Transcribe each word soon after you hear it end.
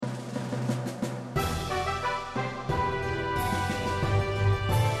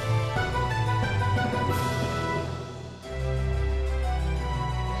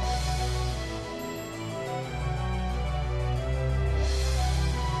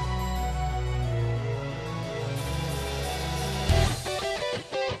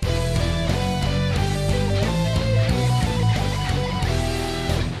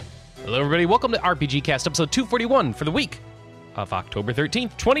everybody. Welcome to RPGCast, episode 241 for the week of October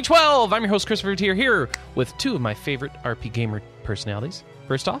 13th, 2012. I'm your host, Christopher Tier, here with two of my favorite RP Gamer personalities.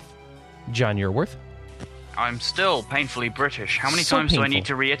 First off, John Yearworth. I'm still painfully British. How many times do I need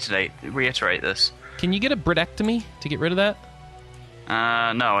to reiterate this? Can you get a Britectomy to get rid of that?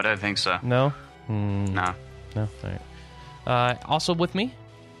 No, I don't think so. No? No. No? All right. Also with me,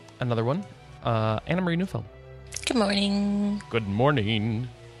 another one, Anna Marie Neufeld. Good morning. Good morning.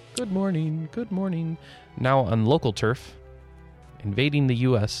 Good morning. Good morning. Now on local turf, invading the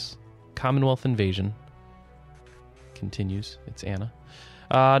U.S., Commonwealth invasion continues. It's Anna.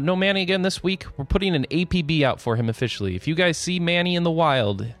 No Manny again this week. We're putting an APB out for him officially. If you guys see Manny in the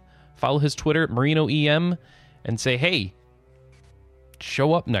wild, follow his Twitter at MarinoEM and say, hey,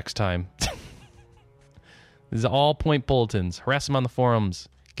 show up next time. This is all point bulletins. Harass him on the forums.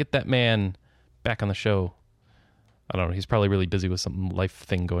 Get that man back on the show. I don't know. He's probably really busy with some life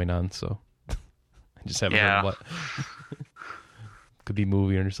thing going on, so I just haven't heard what. Could be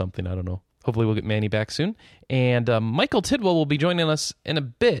moving or something. I don't know. Hopefully we'll get Manny back soon. And Michael Tidwell will be joining us in a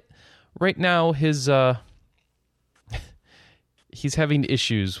bit. Right now, he's having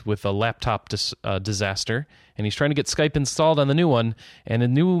issues with a laptop disaster, and he's trying to get Skype installed on the new one. And a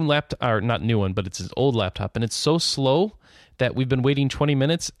new laptop, or not new one, but it's his old laptop, and it's so slow that we've been waiting 20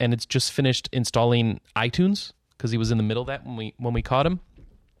 minutes, and it's just finished installing iTunes because he was in the middle of that when we caught him.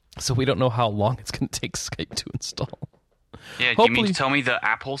 So we don't know how long it's going to take Skype to install. Yeah, do you mean to tell me the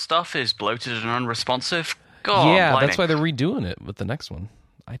Apple stuff is bloated and unresponsive? God, yeah, blimey. That's why they're redoing it with the next one.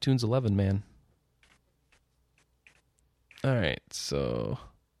 iTunes 11, man. All right, so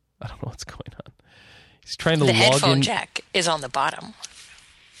I don't know what's going on. He's trying to log in. The headphone jack is on the bottom.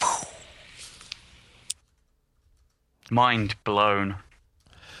 Mind blown.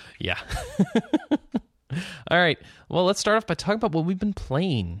 Yeah. All right, well, let's start off by talking about what we've been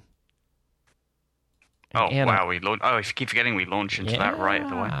playing. And Anna, wow, I keep forgetting we launch into that right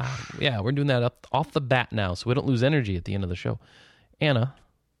away. Yeah, we're doing that off the bat now, so we don't lose energy at the end of the show. Anna,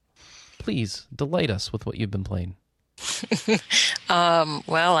 please delight us with what you've been playing.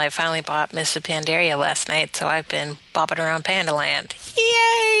 Well, I finally bought Mists of Pandaria last night, so I've been bopping around Pandaland.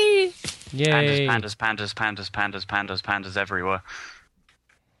 Yay! Yay! Pandas everywhere.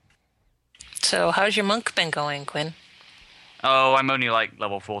 So, how's your monk been going, Quinn? Oh, I'm only like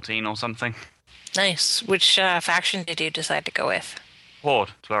level 14 or something. Nice. Which faction did you decide to go with? Horde.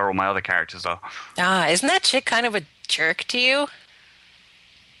 That's where all my other characters are. Isn't that chick kind of a jerk to you?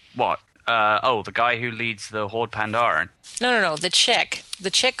 What? The guy who leads the Horde Pandaren. No, the chick.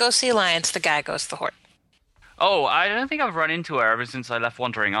 The chick goes to the Alliance, the guy goes to the Horde. Oh, I don't think I've run into her ever since I left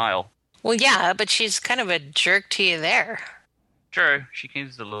Wandering Isle. Well, yeah, but she's kind of a jerk to you there. True, she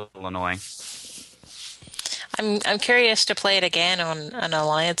seems a little annoying. I'm curious to play it again on an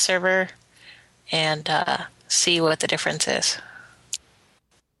Alliance server and see what the difference is.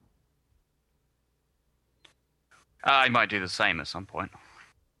 I might do the same at some point.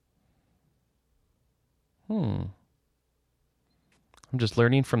 I'm just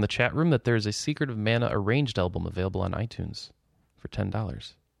learning from the chat room that there's a Secret of Mana arranged album available on iTunes for $10.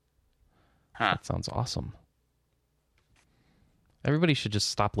 Huh. That sounds awesome. Everybody should just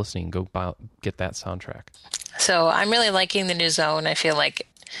stop listening and go get that soundtrack. So I'm really liking the new zone. I feel like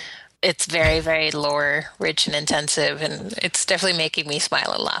it's very, very lore rich and intensive, and it's definitely making me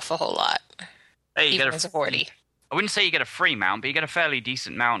smile and laugh a whole lot. Hey, you even get as a 40. I wouldn't say you get a free mount, but you get a fairly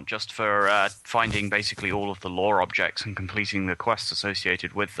decent mount just for finding basically all of the lore objects and completing the quests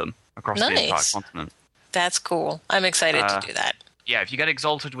associated with them across the entire continent. That's cool. I'm excited to do that. Yeah, if you get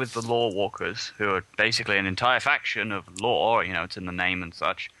exalted with the Lore Walkers, who are basically an entire faction of lore, it's in the name and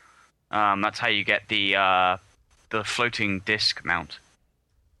such, that's how you get the floating disc mount.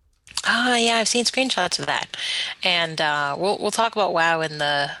 Yeah, I've seen screenshots of that. And we'll talk about WoW in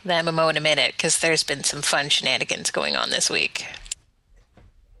the MMO in a minute, because there's been some fun shenanigans going on this week.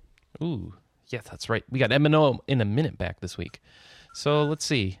 Ooh, yeah, that's right. We got MMO in a minute back this week. So let's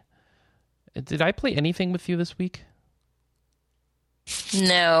see. Did I play anything with you this week?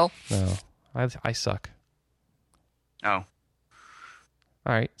 No. No, I suck. Oh. All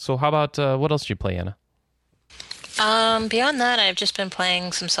right, so how about, what else did you play, Anna? Beyond that, I've just been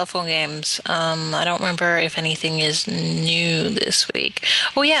playing some cell phone games. I don't remember if anything is new this week.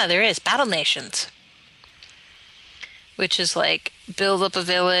 Oh yeah, there is. Battle Nations. Which is like build up a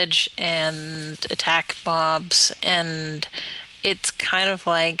village and attack mobs, and it's kind of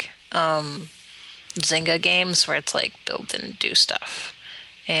like Zynga games where it's like build and do stuff.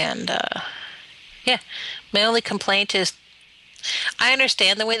 And yeah, my only complaint is I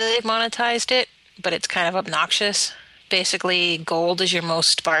understand the way that they've monetized it, but it's kind of obnoxious Basically, gold is your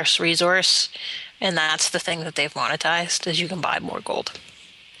most sparse resource, and that's the thing that they've monetized, is you can buy more gold.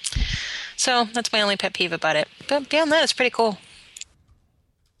 So that's my only pet peeve about it. But beyond that, it's pretty cool.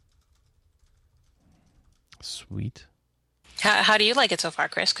 Sweet. How do you like it so far,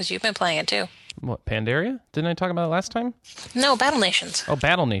 Chris? Because you've been playing it too. What, Pandaria? Didn't I talk about it last time? No, Battle Nations. Oh,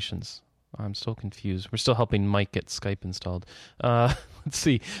 Battle Nations. I'm still confused. We're still helping Mike get Skype installed. Let's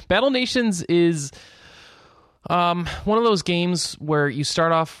see. Battle Nations is one of those games where you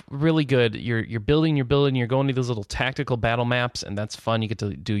start off really good. You're building, you're going to these little tactical battle maps, and that's fun. You get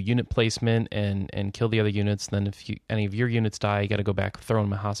to do unit placement and kill the other units. And then if any of your units die, you got to go back, throw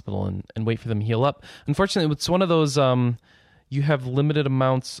them in a hospital, and wait for them to heal up. Unfortunately, it's one of those you have limited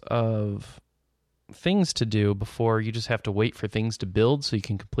amounts of things to do before you just have to wait for things to build so you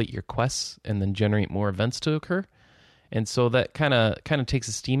can complete your quests and then generate more events to occur. And so that kind of takes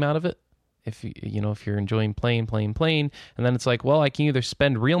the steam out of it. If if you're enjoying playing, and then it's like, well, I can either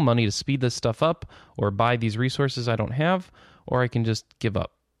spend real money to speed this stuff up or buy these resources I don't have, or I can just give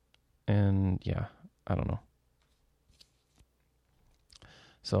up. And yeah, I don't know.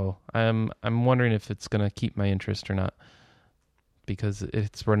 So I'm wondering if it's going to keep my interest or not, because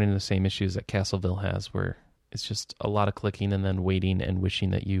it's running into the same issues that Castleville has, where it's just a lot of clicking and then waiting and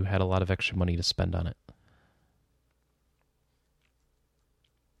wishing that you had a lot of extra money to spend on it.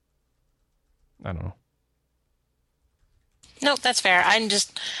 I don't know. Nope, that's fair.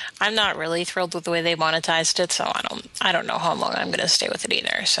 I'm not really thrilled with the way they monetized it, so I don't know how long I'm going to stay with it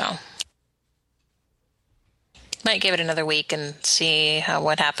either. So might give it another week and see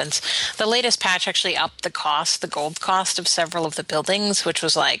what happens. The latest patch actually upped the gold cost of several of the buildings, which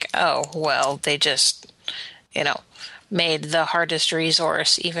was like, oh well, they just made the hardest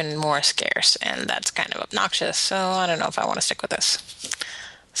resource even more scarce, and that's kind of obnoxious. So I don't know if I want to stick with this.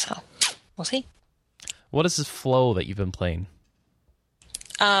 So we'll see. What is this flow that you've been playing?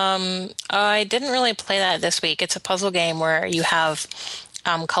 I didn't really play that this week. It's a puzzle game where you have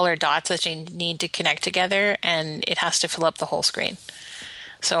colored dots that you need to connect together, and it has to fill up the whole screen.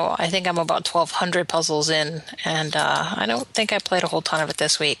 So I think I'm about 1,200 puzzles in, and I don't think I played a whole ton of it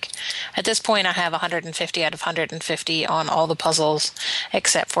this week. At this point, I have 150 out of 150 on all the puzzles,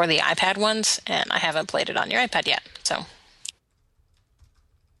 except for the iPad ones, and I haven't played it on your iPad yet. So.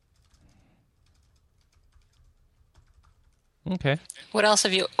 Okay. What else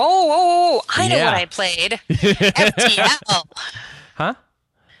have you... Oh, I know what I played. FTL. Huh?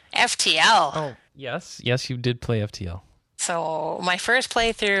 FTL. Oh, yes. Yes, you did play FTL. So my first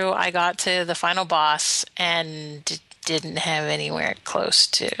playthrough, I got to the final boss and didn't have anywhere close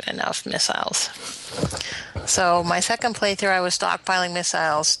to enough missiles. So my second playthrough, I was stockpiling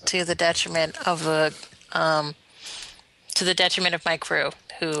missiles to the detriment of my crew,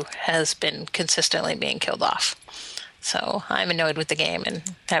 who has been consistently being killed off. So I'm annoyed with the game and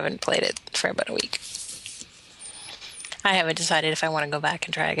haven't played it for about a week. I haven't decided if I want to go back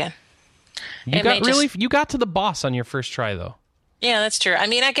and try again. You got to the boss on your first try, though. Yeah, that's true. I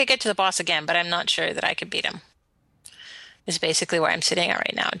mean, I could get to the boss again, but I'm not sure that I could beat him. Is basically where I'm sitting at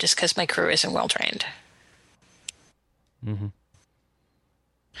right now, just because my crew isn't well trained. Mm-hmm.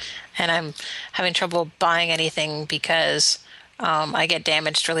 And I'm having trouble buying anything because I get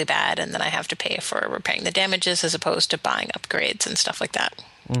damaged really bad, and then I have to pay for repairing the damages as opposed to buying upgrades and stuff like that.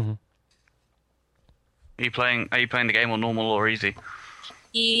 Mm-hmm. Are you playing the game on normal or easy?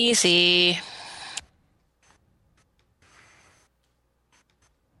 Easy.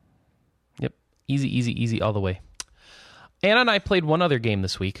 Yep. Easy all the way. Anna and I played one other game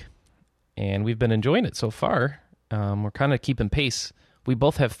this week, and we've been enjoying it so far. We're kind of keeping pace. We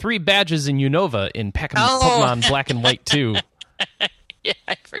both have 3 badges in Unova in Pokemon Black and White 2. Yeah,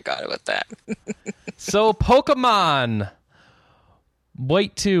 I forgot about that. So Pokemon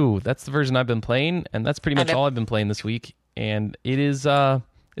White 2, that's the version I've been playing, and that's pretty much all I've been playing this week. And it is it's a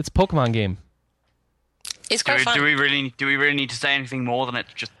Pokemon game. It's quite fun. Do we really need to say anything more than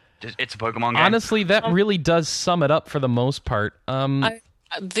it's a Pokemon game? Honestly, that really does sum it up for the most part. My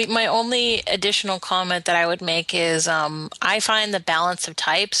only additional comment that I would make is I find the balance of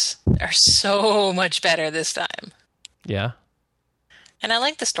types are so much better this time. Yeah. And I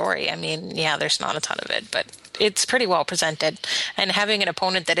like the story. I mean, yeah, there's not a ton of it, but it's pretty well presented. And having an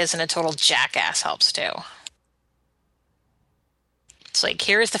opponent that isn't a total jackass helps too. It's like,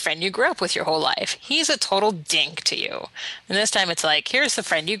 here's the friend you grew up with your whole life. He's a total dink to you. And this time it's like, here's the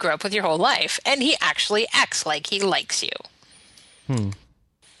friend you grew up with your whole life, and he actually acts like he likes you.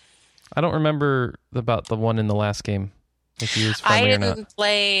 I don't remember about the one in the last game, if he was friendly or not. I didn't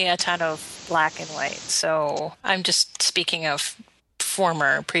play a ton of Black and White, so I'm just speaking of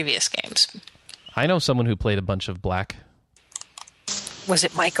previous games. I know someone who played a bunch of Black. Was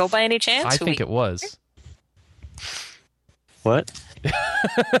it Michael by any chance? I think it was. What?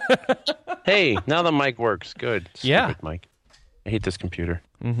 Hey, now the mic works. Good. Yeah. Stupid mic. I hate this computer.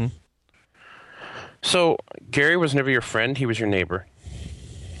 Mm-hmm. So, Gary was never your friend. He was your neighbor.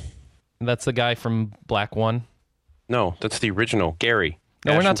 That's the guy from Black 1? No, that's the original. Gary.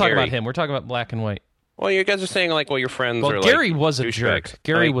 No, Ash we're not and talking Gary. about him. We're talking about Black and White. Well, you guys are saying, like, well, your friends Well, are Gary like was a douchebags. jerk.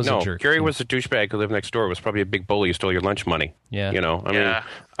 Gary was a no, jerk. Gary was a douchebag who lived next door. Was probably a big bully who stole your lunch money. Yeah. You know, I mean,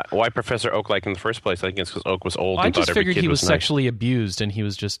 why Professor Oak liked him in the first place? I think it's because Oak was old I and just thought every figured kid he was nice. sexually abused and he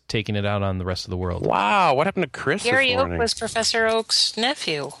was just taking it out on the rest of the world. Wow, what happened to Chris Gary this Oak morning? was Professor Oak's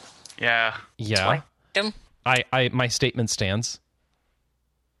nephew. Yeah. Yeah. Him. My statement stands.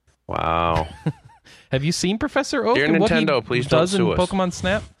 Wow. Have you seen Professor Oak Dear and what he Nintendo, please don't does in sue us. Pokemon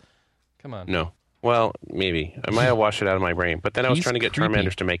Snap? Come on. No. Well, maybe. I might have washed it out of my brain. But then I was He's trying to get creepy.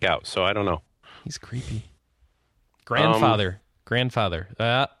 Charmanders to make out, so I don't know. He's creepy. Grandfather.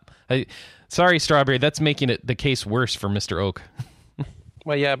 Sorry, Strawberry. That's making it the case worse for Mr. Oak.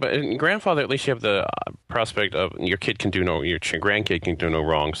 Well, yeah, but in Grandfather, at least you have the prospect of your grandkid can do no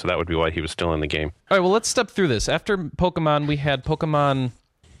wrong, so that would be why he was still in the game. All right, well, let's step through this. After Pokemon, we had Pokemon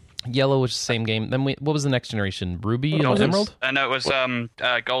Yellow, which is the same game. Then what was the next generation? Ruby and Emerald? No, it was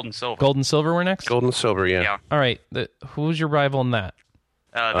Gold and Silver. Gold and Silver were next? Gold and Silver, yeah. Yeah. All right, who was your rival in that?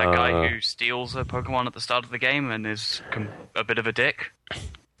 That guy who steals a Pokemon at the start of the game and is a bit of a dick.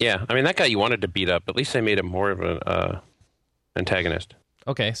 Yeah, I mean, that guy you wanted to beat up. At least they made him more of an antagonist.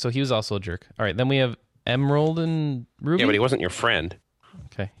 Okay, so he was also a jerk. All right, then we have Emerald and Ruby? Yeah, but he wasn't your friend.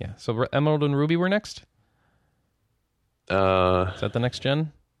 Okay, yeah. So Emerald and Ruby were next? Is that the next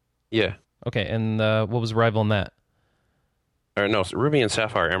gen? Yeah. Okay, and what was the rival in that? Or no, Ruby and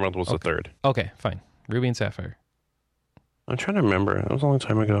Sapphire. Emerald was the third. Okay, fine. Ruby and Sapphire. I'm trying to remember. That was a long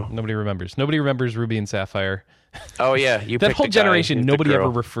time ago. Nobody remembers. Nobody remembers Ruby and Sapphire. Oh, yeah. You That picked whole a guy, generation, it's the nobody ever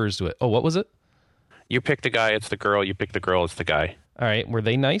girl. refers to it. Oh, what was it? You picked a guy, it's the girl. You picked the girl, it's the guy. All right, were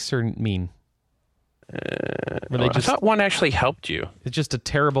they nice or mean? Were they I thought one actually helped you. It's just a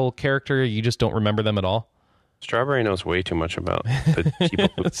terrible character. You just don't remember them at all. Strawberry knows way too much about the people.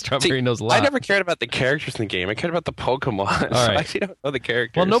 Strawberry knows a lot. I never cared about the characters in the game. I cared about the Pokemon. All So right. I actually don't know the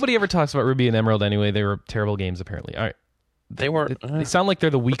characters. Well, nobody ever talks about Ruby and Emerald anyway. They were terrible games, apparently. All right. They were. They sound like they're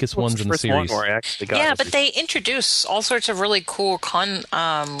the weakest ones in the First one series. where I actually got Yeah, this. but they introduce all sorts of really cool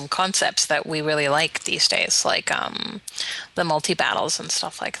concepts that we really like these days, like the multi-battles and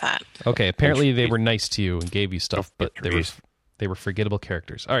stuff like that. Okay, apparently they were nice to you and gave you stuff, but they were forgettable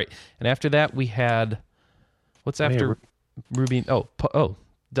characters. All right, and after that we had what's after Ruby?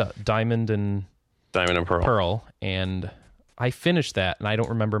 Diamond and Pearl. And I finished that, and I don't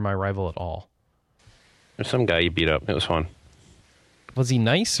remember my rival at all. There's some guy you beat up. It was fun. Was he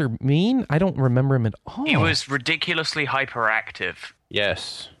nice or mean? I don't remember him at all. He was ridiculously hyperactive.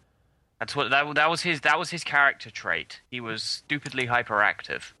 Yes. That's what that was his character trait. He was stupidly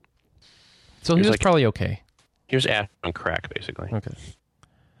hyperactive. So he was like- probably okay. He was Ash on crack, basically. Okay.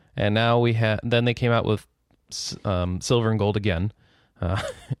 And now then they came out with Silver and Gold again,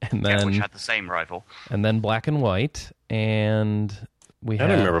 and then Which had the same rival. and then Black and White, and we I had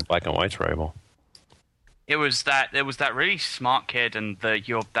don't remember Black and White's rival. It was that really smart kid and that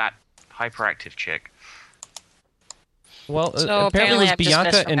hyperactive chick. Well, So apparently it was apparently I've just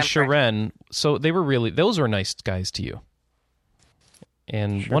Bianca and misremembered. Sharon. So those were nice guys to you.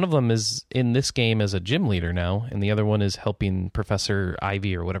 And one of them is in this game as a gym leader now, and the other one is helping Professor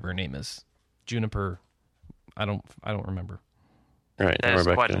Ivy or whatever her name is, Juniper. I don't remember. Right. now There's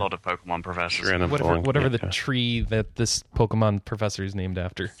we're back quite to a lot of Pokemon professors. Sharon and Whatever the Bianca. tree that this Pokemon professor is named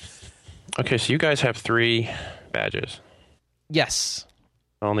after. Okay, so you guys have 3 badges. Yes.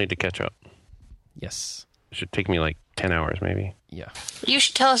 I'll need to catch up. Yes. It should take me like 10 hours, maybe. Yeah. You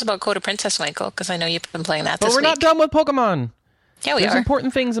should tell us about Code of Princess, Michael, because I know you've been playing that But this we're week. not done with Pokemon. Yeah, we There's are.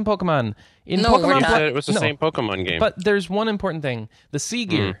 important things in Pokemon. In No, we're Pokemon not. You said it was the No. same Pokemon game. But there's one important thing. The Sea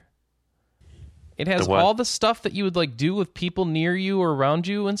Gear. It has The what? all the stuff that you would like do with people near you or around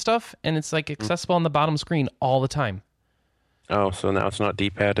you and stuff, and it's like accessible on the bottom screen all the time. Oh, so now it's not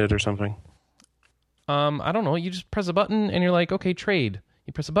D-padded or something? I don't know. You just press a button and you're like, okay, trade.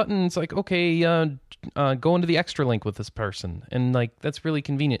 You press a button, and it's like, okay, go into the extra link with this person, and like that's really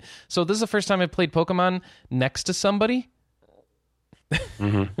convenient. So this is the first time I've played Pokemon next to somebody.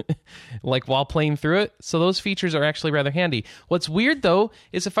 Like while playing through it. So those features are actually rather handy. What's weird though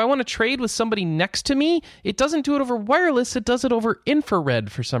is if I want to trade with somebody next to me, it doesn't do it over wireless, it does it over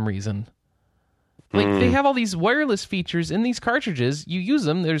infrared for some reason. Like they have all these wireless features in these cartridges. You use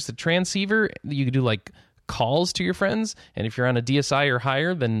them. There's the transceiver. You can do like calls to your friends, and if you're on a DSi or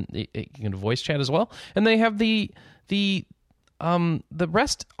higher, then you can voice chat as well. And they have the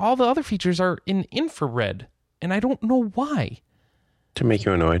rest, all the other features are in infrared, and I don't know why. To make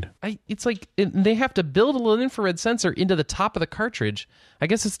you annoyed. It's like they have to build a little infrared sensor into the top of the cartridge. I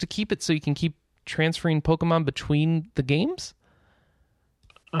guess it's to keep it so you can keep transferring Pokemon between the games.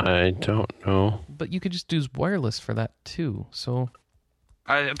 I don't know. But you could just use wireless for that too. So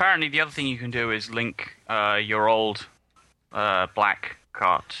apparently, the other thing you can do is link your old black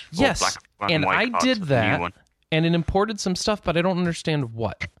cart. Yes, black and white I cart did to the new that, one. and it imported some stuff, but I don't understand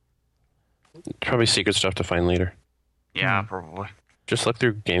what. Probably secret stuff to find later. Yeah, probably. Just look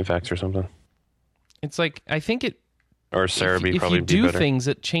through GameFAQs or something. It's like, I think it... Or Cerebi if probably you be do better. things,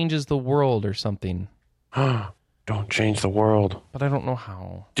 it changes the world or something. Don't change the world. But I don't know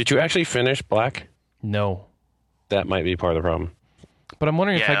how. Did you actually finish Black? No. That might be part of the problem. But I'm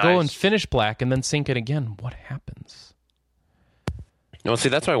wondering if Yeah, I go and finish Black and then sync it again, what happens? No, see,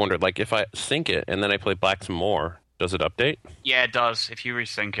 that's what I wondered. Like, if I sync it and then I play Black some more, does it update? Yeah, it does. If you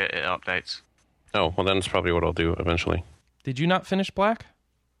resync it, it updates. Oh, well, then it's probably what I'll do eventually. Did you not finish Black?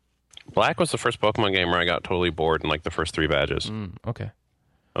 Black was the first Pokemon game where I got totally bored in like the first 3 badges. Okay.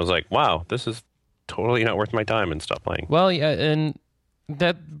 I was like, wow, this is totally not worth my time, and stopped playing. Well, yeah, and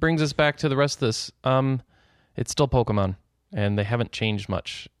that brings us back to the rest of this. It's still Pokemon, and they haven't changed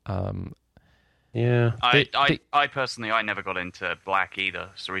much. Yeah. I personally, I never got into Black either.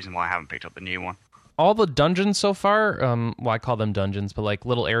 It's the reason why I haven't picked up the new one. All the dungeons so far, well, I call them dungeons, but like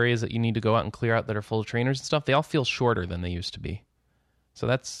little areas that you need to go out and clear out that are full of trainers and stuff, they all feel shorter than they used to be. So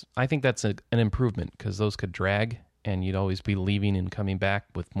I think that's an improvement, because those could drag, and you'd always be leaving and coming back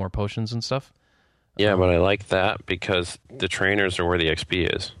with more potions and stuff. Yeah, but I like that because the trainers are where the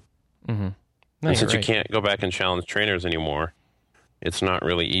XP is. Mm-hmm. No, And since right. you can't go back and challenge trainers anymore, it's not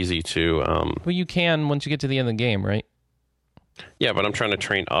really easy to... Well, you can once you get to the end of the game, right? Yeah, but I'm trying to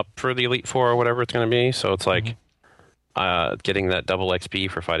train up for the Elite Four or whatever it's going to be. So it's like getting that double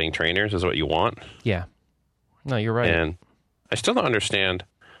XP for fighting trainers is what you want. Yeah. No, you're right. And I still don't understand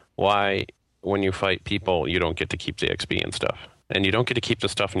why when you fight people, you don't get to keep the XP and stuff. And you don't get to keep the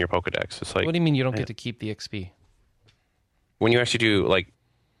stuff in your Pokedex. It's like, What do you mean you don't get to keep the XP? when you actually do like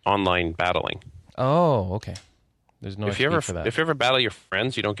online battling. Oh, okay. There's no If XP you for that. ever battle your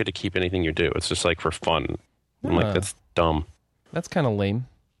friends, you don't get to keep anything you do. It's just like for fun. I'm like, that's dumb. That's kind of lame.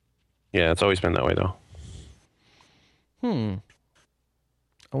 Yeah, it's always been that way though. I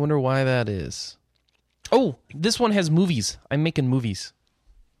wonder why that is. Oh, this one has movies. I'm making movies.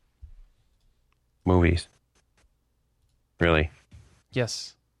 Movies. Really?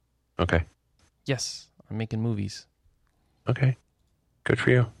 Yes. Okay. Yes. I'm making movies. Okay. Good for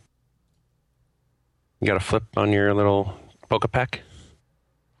you. You got a flip on your little Pokepack?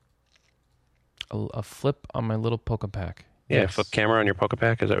 A flip on my little Pokepack. Yeah, Yes. flip camera on your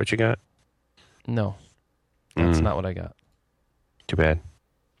Pokepack. Is that what you got? No. That's not what I got. Too bad.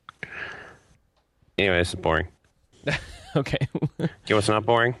 Anyway, this is boring. Okay. You know what's not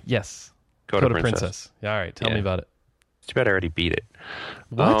boring? Yes. Go to Princess. Yeah, all right. Tell me Yeah. about it. It's too bad I already beat it.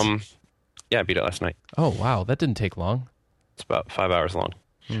 What? Yeah, I beat it last night. Oh, wow. That didn't take long. It's about 5 hours long.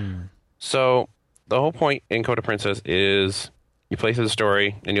 So the whole point in Coda Princess is you play through the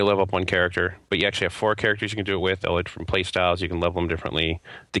story and you level up one character, but you actually have 4 characters you can do it with. They'll have different play styles. You can level them differently.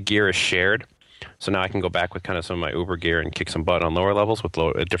 The gear is shared. So now I can go back with kind of some of my Uber gear and kick some butt on lower levels with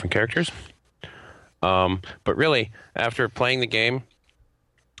different characters. But really, after playing the game,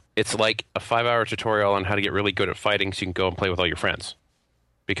 it's like a 5-hour tutorial on how to get really good at fighting so you can go and play with all your friends.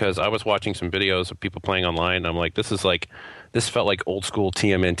 Because I was watching some videos of people playing online, and I'm like, this felt like old school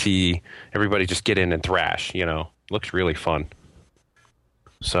TMNT. Everybody just get in and thrash, you know. Looks really fun.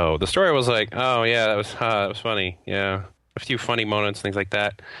 So the story was like, oh yeah, that was funny. Yeah, a few funny moments, things like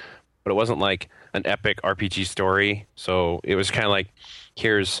that. But it wasn't like an epic RPG story. So it was kind of like,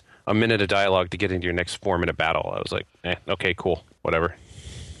 here's a minute of dialogue to get into your next 4-minute battle. I was like, okay, cool, whatever.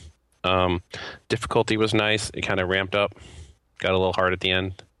 Difficulty was nice. It kind of ramped up. Got a little hard at the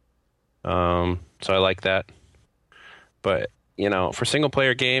end. So I like that. But, you know, for single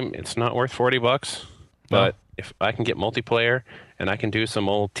player game, it's not worth $40. But if I can get multiplayer and I can do some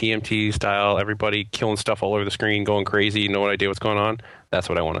old TMT style, everybody killing stuff all over the screen, going crazy, no idea what's going on, that's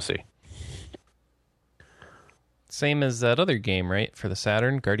what I want to see. Same as that other game, right? For the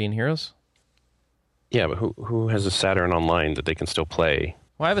Saturn, Guardian Heroes? Yeah, but who has a Saturn online that they can still play?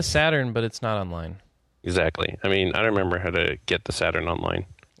 Well, I have a Saturn, but it's not online. Exactly. I mean, I don't remember how to get the Saturn online.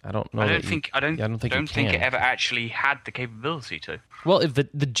 I don't know. I don't think you it ever actually had the capability to. Well, if the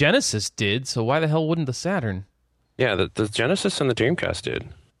Genesis did, so why the hell wouldn't the Saturn? Yeah, the Genesis and the Dreamcast did.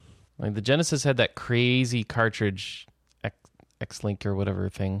 Like the Genesis had that crazy cartridge X-Link or whatever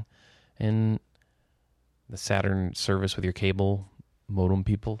thing, and the Saturn service with your cable modem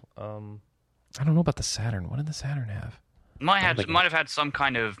people. I don't know about the Saturn. What did the Saturn have? Might have had some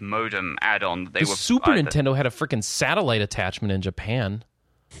kind of modem add-on. That Super Nintendo had a freaking satellite attachment in Japan.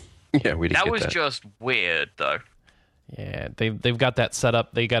 Yeah, we did. That was just weird, though. Yeah, they've got that set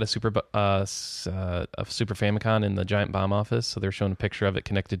up. They got a Super Famicom in the Giant Bomb office, so they're showing a picture of it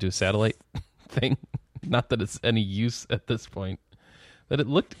connected to a satellite thing. Not that it's any use at this point. But it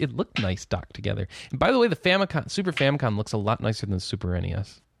looked nice docked together. And by the way, the Super Famicom looks a lot nicer than the Super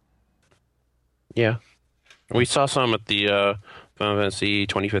NES. Yeah, we saw some at the Final Fantasy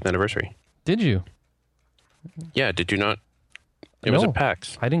 25th anniversary. Did you? Yeah, did you not? It was at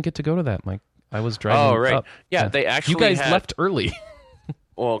PAX. I didn't get to go to that, Mike. I was driving up. Yeah, they actually You guys left early.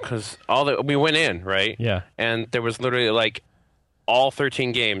 Well, because we went in, right? Yeah. And there was literally like all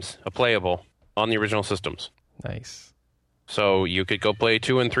 13 games playable on the original systems. Nice. So you could go play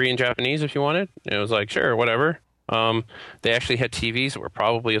 2 and 3 in Japanese if you wanted. And it was like, sure, whatever. They actually had TVs that were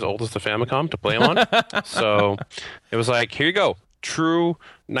probably as old as the Famicom to play them on. So it was like, here you go. True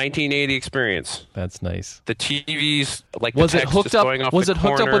 1980 experience. That's nice. The TVs, like, was the it text hooked is up? going off Was the it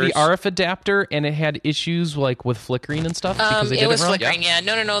hooked up with the corners. RF adapter and it had issues like with flickering and stuff because they did it was it wrong? flickering. Yeah,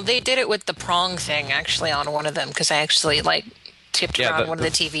 no. They did it with the prong thing actually on one of them because I actually like tipped around one of the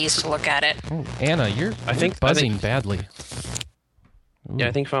TVs to look at it. Oh, Anna, you're buzzing badly. Ooh. Yeah,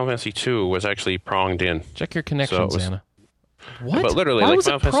 I think Final Fantasy 2 was actually pronged in. Check your connections, Anna. What? But literally, why like was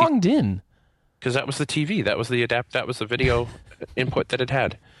it pronged in? Because that was the TV. That was the That was the video input that it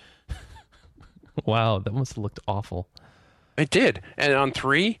had. Wow, that must have looked awful. It did. And on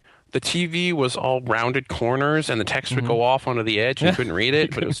 3, the TV was all rounded corners, and the text would go off onto the edge. You couldn't read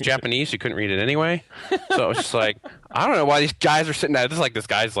it, but it was Japanese. You couldn't read it anyway. So it was just like, I don't know why these guys are sitting there. This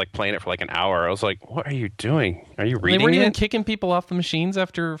guy's like playing it for like an hour. I was like, what are you doing? Are you reading They weren't it? even kicking people off the machines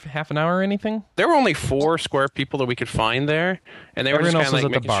after half an hour or anything? There were only 4 square people that we could find there, and they were Everyone just else kind of was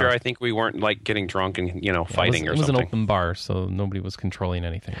like at the making bar. sure I think we weren't like getting drunk and fighting or It was something. an open bar, so nobody was controlling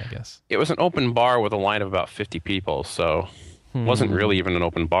anything, I guess. It was an open bar with a line of about 50 people, so it wasn't really even an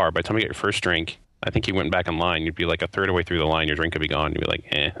open bar. By the time you get your first drink, I think you went back in line. You'd be like a third of the way through the line. Your drink could be gone. You'd be like,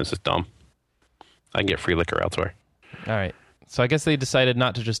 this is dumb. I can get free liquor elsewhere. All right. So I guess they decided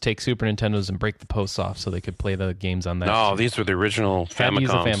not to just take Super Nintendos and break the posts off so they could play the games on that. No, these were the original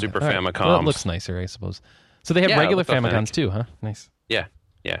Famicom, Super All right. Famicoms. Well, it looks nicer, I suppose. So they have regular it looked Famicoms authentic. too, huh? Nice. Yeah.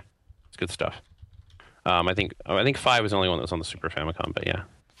 It's good stuff. I think 5 was the only one that was on the Super Famicom, but yeah.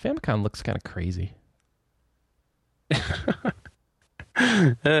 Famicom looks kind of crazy.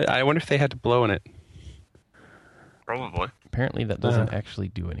 I wonder if they had to blow in it. Probably. Apparently that doesn't actually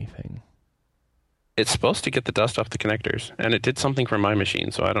do anything. It's supposed to get the dust off the connectors, and it did something for my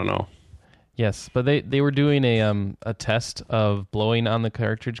machine, so I don't know. Yes, but they were doing a test of blowing on the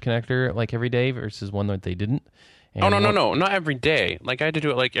cartridge connector like every day versus one that they didn't. And No, not every day. Like I had to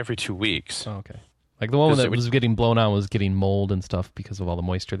do it like every 2 weeks. Oh, okay. Like the one that was getting blown on was getting mold and stuff because of all the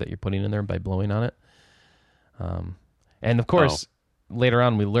moisture that you're putting in there by blowing on it. And of course, later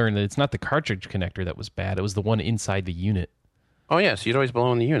on we learned that it's not the cartridge connector that was bad; it was the one inside the unit. Oh yes, you'd always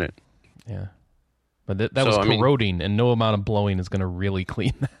blow in the unit. Yeah, but that was corroding, and no amount of blowing is going to really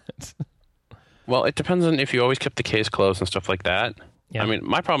clean that. Well, it depends on if you always kept the case closed and stuff like that. Yeah. I mean,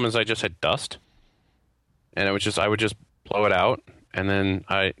 my problem is I just had dust, and I would just blow it out, and then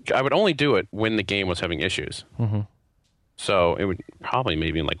I would only do it when the game was having issues. Mm-hmm. So it would probably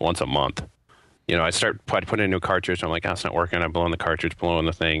maybe like once a month. I'd put in a new cartridge. I'm like, it's not working. I blow in the cartridge, blow in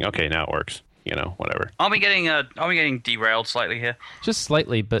the thing. Okay, now it works. Whatever. Are we getting derailed slightly here? Just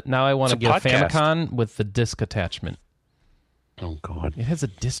slightly, but now I want to It's a get a podcast. Famicom with the disc attachment. Oh God. It has a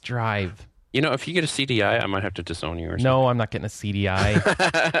disc drive. If you get a CDI, I might have to disown you or something. No, I'm not getting a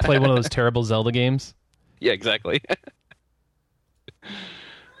CDI. Play one of those terrible Zelda games. Yeah, exactly.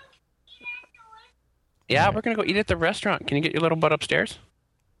 Yeah, we're going to go eat at the restaurant. Can you get your little butt upstairs?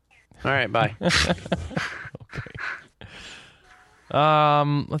 All right, bye. Okay.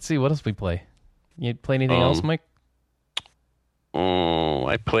 Let's see. What else we play? You play anything else, Mike? Oh,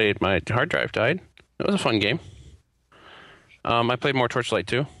 I played. My hard drive died. It was a fun game. I played more Torchlight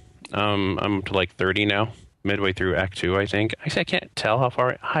 2. I'm up to like 30 now. Midway through Act 2, I think. I can't tell how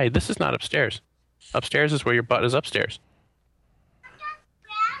far... Hi, this is not upstairs. Upstairs is where your butt is upstairs.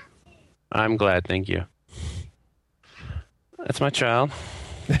 I'm glad, thank you. That's my child.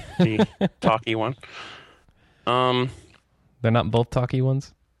 The talky one. They're not both talky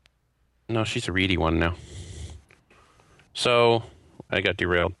ones? No, she's a reedy one now. So, I got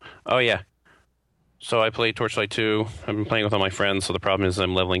derailed. Oh, yeah. So I played Torchlight 2. I've been playing with all my friends, so the problem is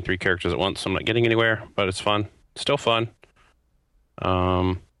I'm leveling 3 characters at once, so I'm not getting anywhere, but it's fun. Still fun.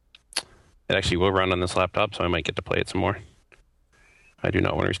 It actually will run on this laptop, so I might get to play it some more. I do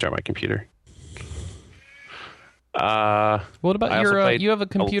not want to restart my computer. What about you have a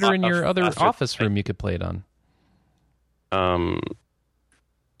computer in your other office room you could play it on?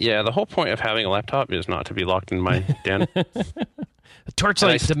 Yeah, the whole point of having a laptop is not to be locked in my den.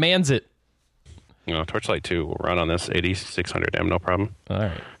 Torchlight demands it. Torchlight 2 will run on this 8600M, no problem.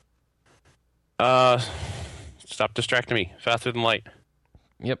 All right. Stop distracting me. Faster than light.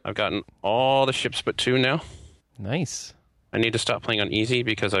 Yep. I've gotten all the ships but 2 now. Nice. I need to stop playing on easy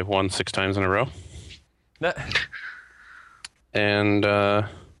because I've won 6 times in a row. And I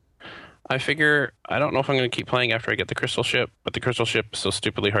figure I don't know if I'm going to keep playing after I get the crystal ship, but the crystal ship is so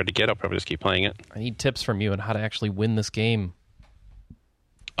stupidly hard to get, I'll probably just keep playing it. I need tips from you on how to actually win this game.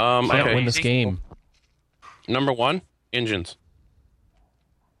 Okay. Win this game. Number 1, engines.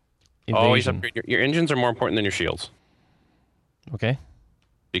 Invasion. Always upgrade your engines are more important than your shields. Okay.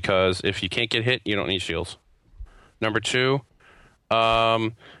 Because if you can't get hit, you don't need shields. Number 2,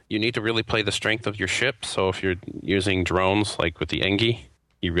 you need to really play the strength of your ship. So if you're using drones, like with the Engi,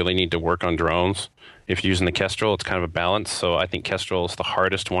 you really need to work on drones. If you're using the Kestrel, it's kind of a balance. So I think Kestrel is the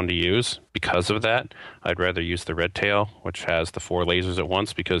hardest one to use. Because of that, I'd rather use the Red Tail, which has the 4 lasers at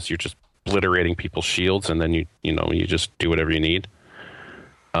once, because you're just obliterating people's shields, and then you just do whatever you need.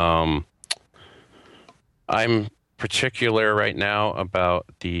 I'm particular right now about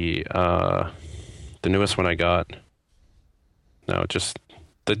the newest one I got. No, just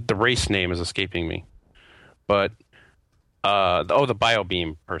the race name is escaping me. But the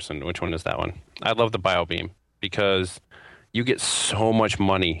Biobeam person. Which one is that one? I love the Biobeam because you get so much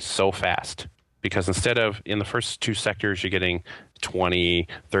money so fast. Because instead of in the first 2 sectors, you're getting 20,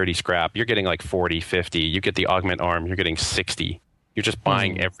 30 scrap. You're getting like 40, 50. You get the augment arm. You're getting 60. You're just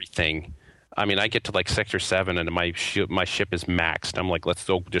buying everything. I mean, I get to like sector 7 and my ship is maxed. I'm like, let's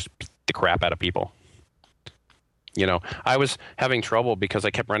go just beat the crap out of people. I was having trouble because I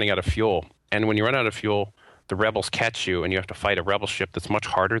kept running out of fuel. And when you run out of fuel, the rebels catch you and you have to fight a rebel ship that's much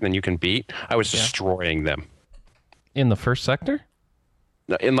harder than you can beat. I was destroying them. In the first sector?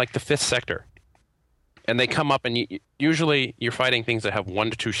 In like the 5th sector. And they come up and usually you're fighting things that have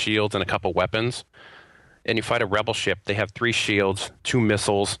 1 to 2 shields and a couple weapons. And you fight a rebel ship. They have 3 shields, 2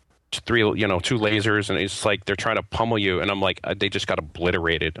 missiles, 2 lasers, and it's like they're trying to pummel you. And I'm like, they just got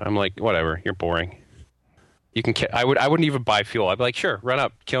obliterated. I'm like, whatever, you're boring. You can. I wouldn't even buy fuel. I'd be like, sure, run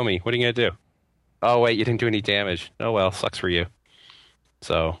up, kill me. What are you gonna do? Oh wait, you didn't do any damage. Oh well, sucks for you.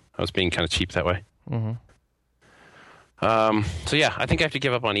 So I was being kind of cheap that way. Mm-hmm. So yeah, I think I have to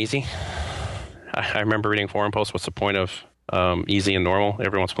give up on easy. I remember reading forum posts. What's the point of easy and normal?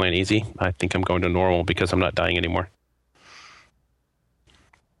 Everyone's playing easy. I think I'm going to normal because I'm not dying anymore.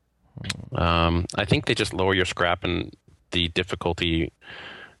 I think they just lower your scrap and the difficulty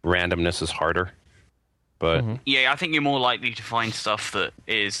randomness is harder. But yeah, I think you're more likely to find stuff that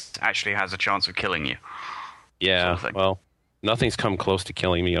actually has a chance of killing you. Yeah, sort of well, nothing's come close to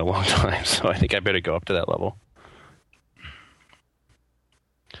killing me in a long time, so I think I better go up to that level.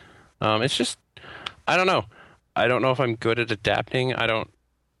 It's just, I don't know. I don't know if I'm good at adapting. I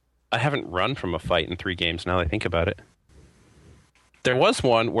haven't run from a fight in 3 games now that I think about it. There was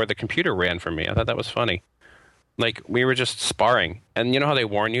one where the computer ran from me. I thought that was funny. Like, we were just sparring, and you know how they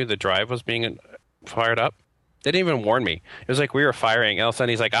warn you the drive was being fired up? They didn't even warn me. It was like we were firing, and all of a sudden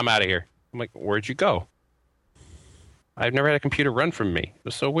he's like, I'm out of here. I'm like, where'd you go? I've never had a computer run from me. It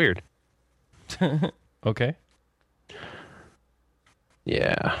was so weird. Okay.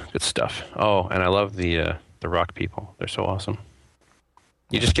 Yeah, good stuff. Oh, and I love the rock people. They're so awesome.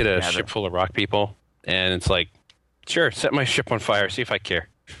 You just get a ship full of rock people, and it's like, sure, set my ship on fire, see if I care.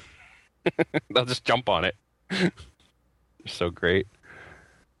 They'll just jump on it. They're so great.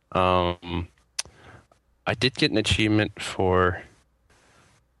 I did get an achievement for,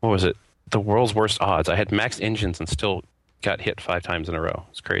 what was it? The world's worst odds. I had maxed engines and still got hit 5 times in a row.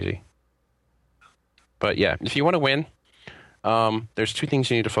 It's crazy. But yeah, if you want to win, there's 2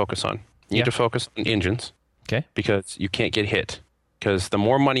 things you need to focus on. You need to focus on engines. Okay. Because you can't get hit. Because the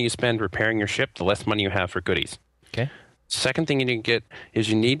more money you spend repairing your ship, the less money you have for goodies. Okay. Second thing you need to get is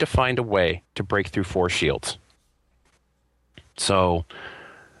you need to find a way to break through 4 shields. So,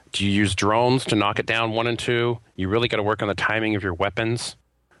 do you use drones to knock it down 1 and 2? You really got to work on the timing of your weapons,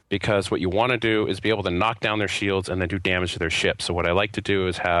 because what you want to do is be able to knock down their shields and then do damage to their ships. So what I like to do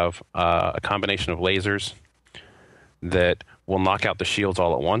is have a combination of lasers that will knock out the shields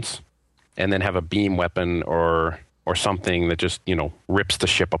all at once, and then have a beam weapon or something that just, rips the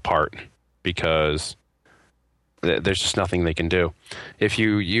ship apart. because there's just nothing they can do. If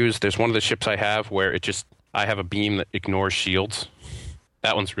you use, there's one of the ships I have where I have a beam that ignores shields.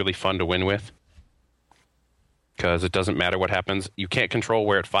 That one's really fun to win with because it doesn't matter what happens. You can't control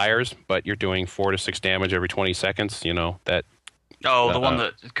where it fires, but you're doing 4 to 6 damage every 20 seconds. You know that. Oh, the one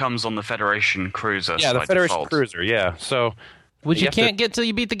that comes on the Federation cruiser. Yeah, the Federation default. Cruiser. Yeah, so Which you can't get till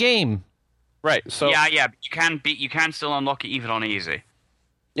you beat the game. Right. So yeah, but you can still unlock it even on easy.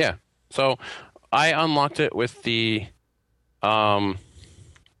 Yeah. So I unlocked it with the red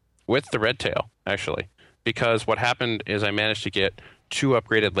tail actually, because what happened is I managed to get 2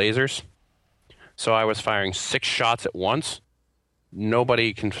 upgraded lasers. So I was firing 6 shots at once.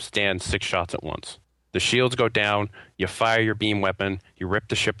 Nobody can stand 6 shots at once. The shields go down, you fire your beam weapon, you rip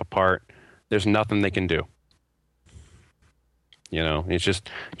the ship apart. There's nothing they can do. You know, it's just,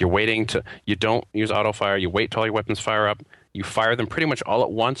 you don't use auto fire, you wait till all your weapons fire up, you fire them pretty much all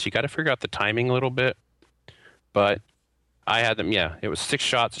at once. You got to figure out the timing a little bit. But I had them, it was 6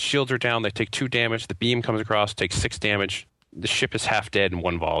 shots, shields are down, they take 2 damage, the beam comes across, takes 6 damage, the ship is half dead in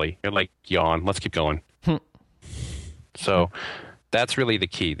 1 volley. You're like, yawn, let's keep going. So that's really the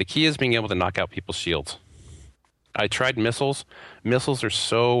key. The key is being able to knock out people's shields. I tried missiles. Missiles are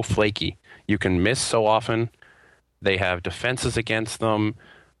so flaky. You can miss so often. They have defenses against them.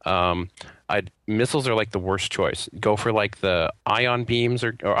 Missiles are like the worst choice. Go for like the ion beams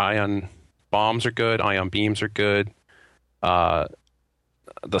or ion bombs are good. Ion beams are good. The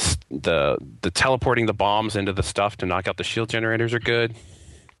teleporting the bombs into the stuff to knock out the shield generators are good.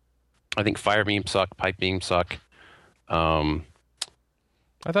 I think fire beams suck. Pipe beams suck.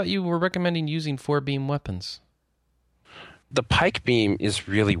 I thought you were recommending using 4-beam weapons. The pike beam is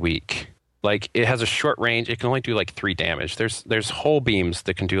really weak. Like, it has a short range. It can only do like 3 damage. There's whole beams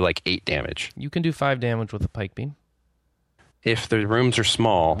that can do like 8 damage. You can do 5 damage with a pike beam. If the rooms are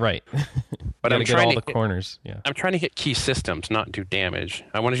small. Right. But I'm get trying all to the corners. Yeah. I'm trying to hit key systems, not do damage.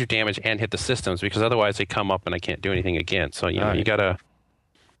 I want to do damage and hit the systems because otherwise they come up and I can't do anything again. So, you gotta...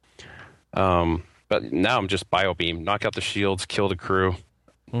 But now I'm just bio-beam. Knock out the shields, kill the crew.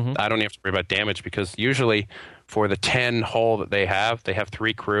 Mm-hmm. I don't have to worry about damage because usually for the 10 hull that they have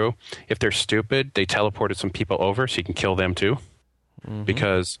 3 crew. If they're stupid, they teleported some people over so you can kill them too. Mm-hmm.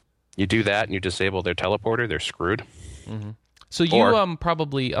 Because you do that and you disable their teleporter, they're screwed. Mm-hmm. So you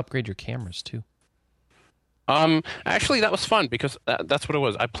probably upgrade your cameras too. Actually, that was fun because that's what it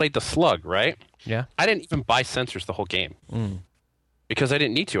was. I played the slug, right? Yeah. I didn't even buy sensors the whole game. Because I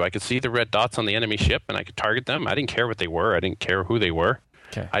didn't need to. I could see the red dots on the enemy ship and I could target them. I didn't care what they were. I didn't care who they were.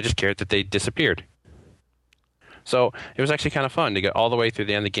 Okay. I just cared that they disappeared. So it was actually kind of fun to get all the way through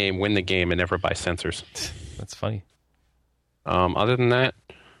the end of the game, win the game, and never buy sensors. That's funny. Other than that,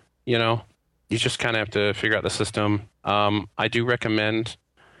 you just kind of have to figure out the system. I do recommend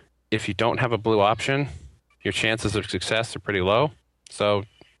if you don't have a blue option, your chances of success are pretty low. So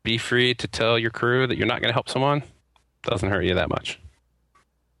be free to tell your crew that you're not going to help someone. Doesn't hurt you that much.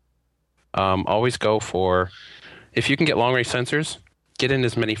 Always go for, if you can get long-range sensors, get in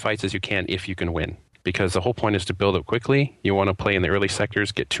as many fights as you can if you can win. Because the whole point is to build up quickly. You want to play in the early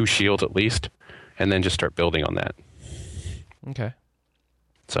sectors, get 2 shields at least, and then just start building on that. Okay.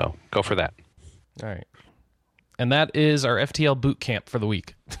 So go for that. All right. And that is our FTL boot camp for the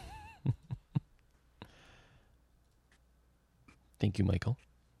week. Thank you, Michael.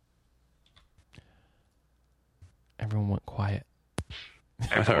 Everyone went quiet.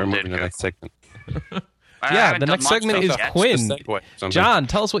 I thought we were moving to the next segment. Yeah, the next segment is Quinn. John,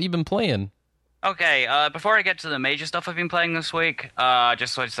 tell us what you've been playing. Okay, before I get to the major stuff I've been playing this week,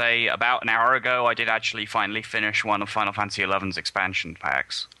 just to say, about an hour ago, I did actually finally finish one of Final Fantasy XI's expansion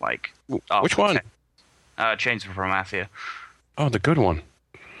packs. Which one? Chains of Promathia. Oh, the good one.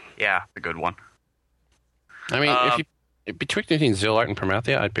 Yeah, the good one. I mean, if you between Zillart and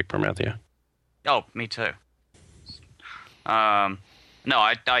Promathia, I'd pick Promathia. Oh, me too. No,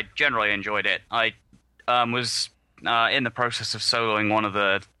 I generally enjoyed it. I was in the process of soloing one of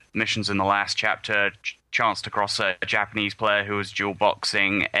the missions in the last chapter, chanced across a Japanese player who was dual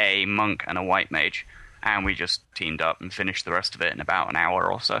boxing a monk and a white mage, and we just teamed up and finished the rest of it in about an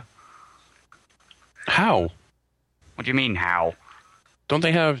hour or so. How? What do you mean, how? Don't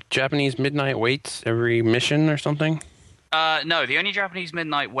they have Japanese midnight waits every mission or something? No, the only Japanese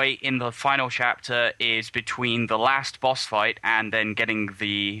midnight wait in the final chapter is between the last boss fight and then getting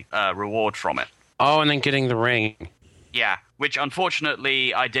the reward from it. Oh, and then getting the ring. Yeah, which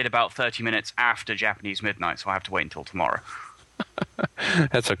unfortunately I did about 30 minutes after Japanese midnight, so I have to wait until tomorrow.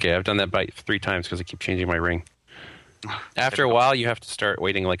 That's okay. I've done that by 3 times because I keep changing my ring. After a while, you have to start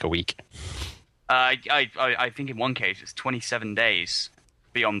waiting like a week. I think in one case it's 27 days.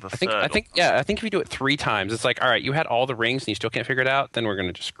 beyond the I think, third. I think if you do it 3 times, it's like, all right, you had all the rings and you still can't figure it out, then we're going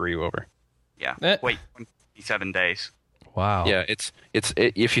to just screw you over. Yeah. Eh. Wait 27 days. Wow. Yeah,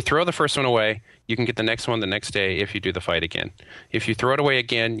 if you throw the first one away, you can get the next one the next day if you do the fight again. If you throw it away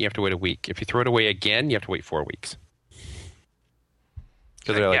again, you have to wait a week. If you throw it away again, you have to wait 4 weeks.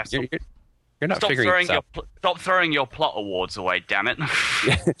 Because they're like, you're not figuring this out. Stop throwing your plot awards away, damn it.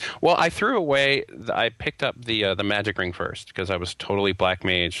 Well, I threw away. I picked up the magic ring first because I was totally black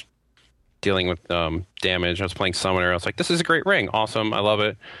mage, dealing with damage. I was playing summoner. I was like, this is a great ring, awesome, I love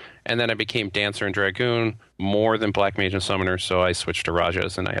it. And then I became dancer and dragoon more than black mage and summoner, so I switched to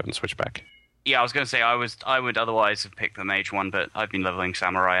Rajas, and I haven't switched back. Yeah, I was going to say I would otherwise have picked the mage one, but I've been leveling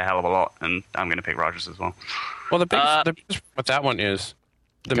samurai a hell of a lot, and I'm going to pick Rajas as well. Well, the biggest with that one is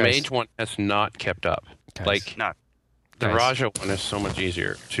the Guys. mage one has not kept up. Guys. Like No. the Guys. Raja one is so much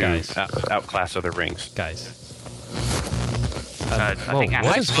easier to Guys. outclass other rings. Guys. I Whoa, think what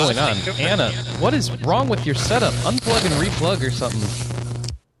Anna's is going on? Anna, what is wrong with your setup? Unplug and replug or something.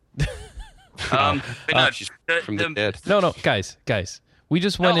 But no, She's from the dead. No, guys. We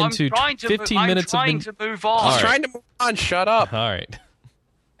just went into 15 minutes of... I'm trying to move on. All He's right. trying to move on. Shut up. All right.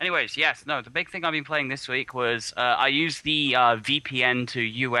 Anyways, yes, no, the big thing I've been playing this week was I used the VPN to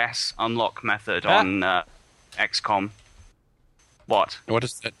US unlock method on XCOM. What? What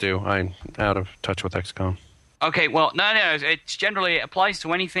does that do? I'm out of touch with XCOM. Okay, well, no, it's generally it applies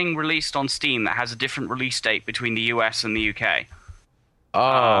to anything released on Steam that has a different release date between the US and the UK.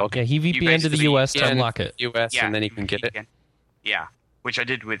 Oh, Yeah, he VPN'd to the basically US to VPN unlock it. US, and then you can get it. Yeah, which I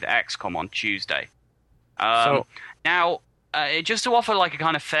did with XCOM on Tuesday. So- Now, just to offer like a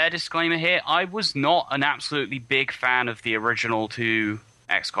kind of fair disclaimer here, I was not an absolutely big fan of the original 2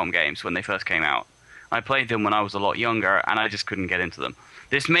 XCOM games when they first came out. I played them when I was a lot younger, and I just couldn't get into them.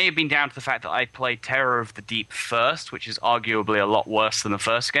 This may have been down to the fact that I played Terror of the Deep first, which is arguably a lot worse than the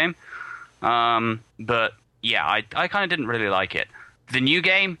first game. But yeah, I kind of didn't really like it. The new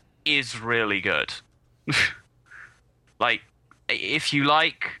game is really good. Like, if you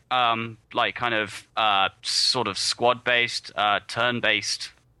like kind of sort of squad-based,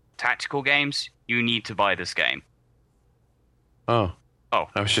 turn-based tactical games, you need to buy this game. Oh. Oh,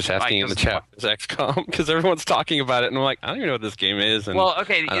 I was just asking in the doesn't chat, is XCOM? Because everyone's talking about it, and I'm like, I don't even know what this game is. And well,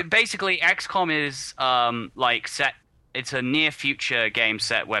 okay, basically, XCOM is like set. It's a near future game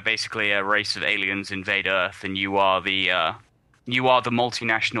set where basically a race of aliens invade Earth, and you are the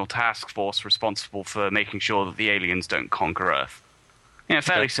multinational task force responsible for making sure that the aliens don't conquer Earth.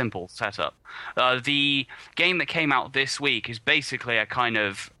 Fairly simple setup. The game that came out this week is basically a kind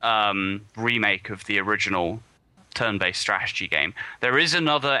of remake of the original turn-based strategy game. There is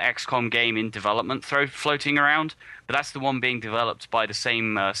another XCOM game in development floating around, but that's the one being developed by the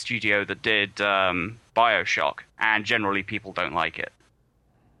same studio that did BioShock, and generally people don't like it.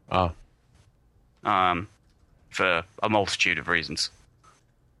 Oh. For a multitude of reasons.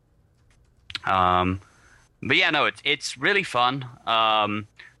 But yeah, no, it's really fun,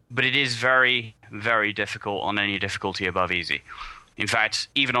 but it is very, very difficult on any difficulty above easy. In fact,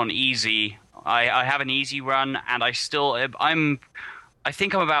 even on easy, I have an easy run, and I think I'm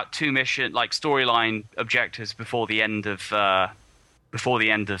about 2 storyline objectives before the end of the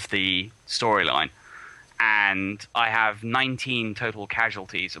storyline, and I have 19 total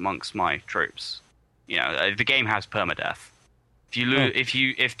casualties amongst my troops. The game has permadeath.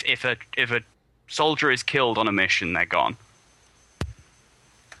 If a soldier is killed on a mission, they're gone.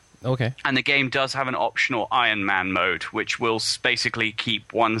 Okay. And the game does have an optional Iron Man mode, which will basically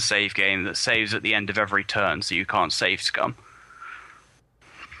keep one save game that saves at the end of every turn, so you can't save scum.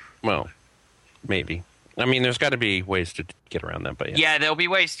 Well, maybe. I mean, there's got to be ways to get around that, but yeah. Yeah, there'll be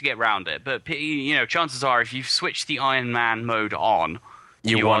ways to get around it, but chances are, if you've switched the Iron Man mode on,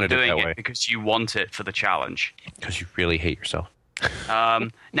 you are doing it because you want it for the challenge. Because you really hate yourself. Now,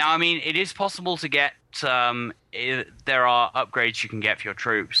 I mean, it is possible to get. There are upgrades you can get for your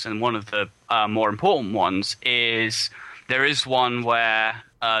troops, and one of the more important ones is there is one where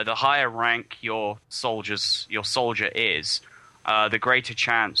the higher rank your soldier is, the greater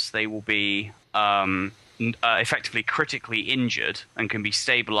chance they will be effectively critically injured and can be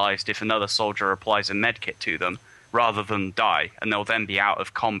stabilized if another soldier applies a medkit to them rather than die, and they'll then be out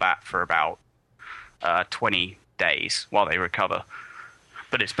of combat for about 20 days while they recover.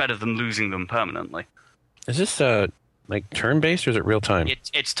 But it's better than losing them permanently. Is this like turn-based, or is it real-time?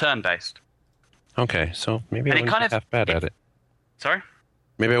 It's turn-based. Okay, so maybe I wouldn't be half bad at it. Sorry?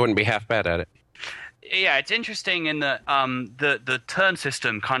 Maybe I wouldn't be half bad at it. Yeah, it's interesting in that the turn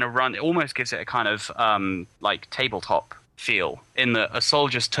system kind of it almost gives it a kind of like tabletop feel, in that a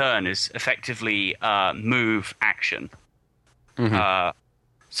soldier's turn is effectively move action. Mm-hmm.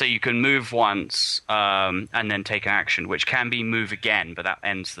 So you can move once and then take an action, which can be move again, but that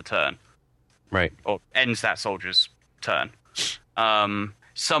ends the turn. Right. Or ends that soldier's turn.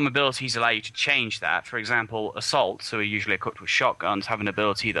 Some abilities allow you to change that. For example, assaults, who are usually equipped with shotguns, have an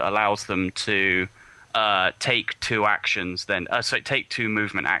ability that allows them to take two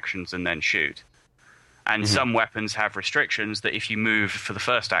movement actions and then shoot. And some weapons have restrictions that if you move for the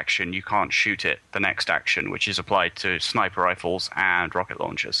first action, you can't shoot it the next action, which is applied to sniper rifles and rocket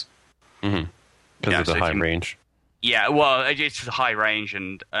launchers. Because of the high range. Yeah, well, it's the high range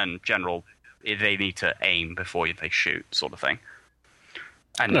and general. They need to aim before they shoot, sort of thing.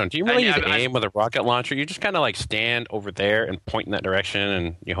 And, do you really need to aim with a rocket launcher? You just kind of like stand over there and point in that direction,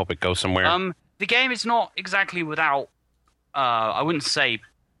 and you hope it goes somewhere. The game is not exactly without. I wouldn't say.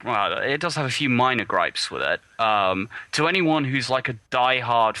 Well, it does have a few minor gripes with it. To anyone who's like a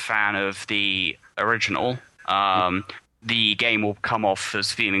die-hard fan of the original, the game will come off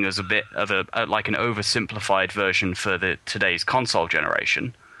as feeling as a bit of like an oversimplified version for today's console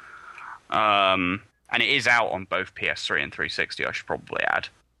generation. And it is out on both PS3 and 360, I should probably add.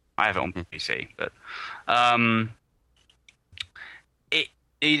 I have it on PC, but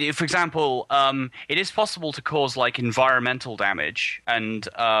for example, it is possible to cause like environmental damage, and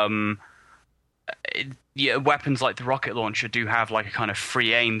weapons like the rocket launcher do have like a kind of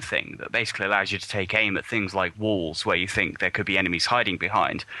free aim thing that basically allows you to take aim at things like walls where you think there could be enemies hiding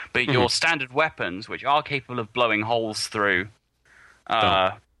behind. But your standard weapons, which are capable of blowing holes through,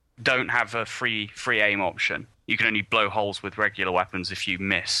 don't have a free aim option. You can only blow holes with regular weapons if you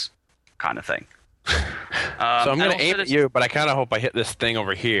miss, kind of thing. So I'm going to aim at you, but I kind of hope I hit this thing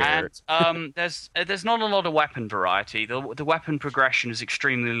over here. And there's not a lot of weapon variety. The weapon progression is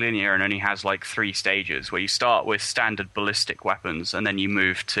extremely linear and only has like 3 stages, where you start with standard ballistic weapons, and then you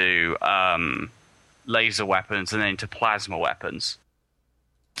move to laser weapons, and then to plasma weapons.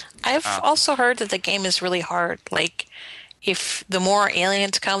 I've also heard that the game is really hard. Like, if the more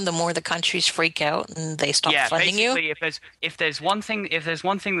aliens come, the more the countries freak out and they stop funding you. Yeah, basically, if there's one thing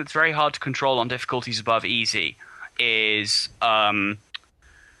that's very hard to control on difficulties above easy, is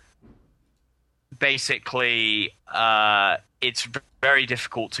basically it's very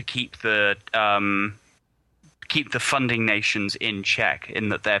difficult to keep the funding nations in check, in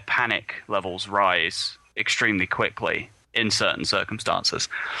that their panic levels rise extremely quickly in certain circumstances.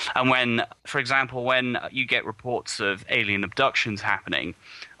 And when, for example, when you get reports of alien abductions happening,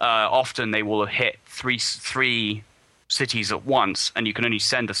 often they will hit three cities at once, and you can only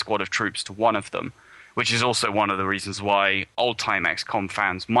send a squad of troops to one of them, which is also one of the reasons why old-time XCOM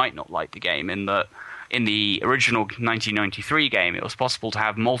fans might not like the game, in that in the original 1993 game, it was possible to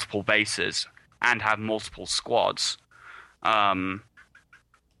have multiple bases and have multiple squads. And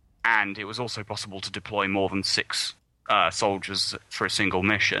it was also possible to deploy more than 6 soldiers for a single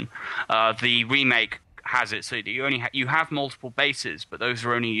mission. The remake has it so that you have multiple bases, but those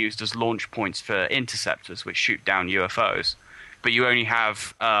are only used as launch points for interceptors, which shoot down UFOs. But you only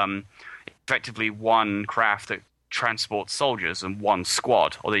have effectively one craft that transports soldiers and one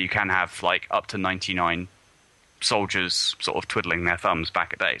squad, although you can have like up to 99 soldiers sort of twiddling their thumbs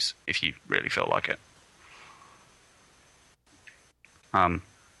back at base if you really feel like it.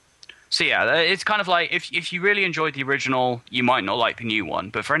 So yeah, it's kind of like, if you really enjoyed the original, you might not like the new one.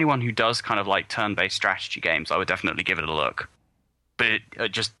 But for anyone who does kind of like turn-based strategy games, I would definitely give it a look. But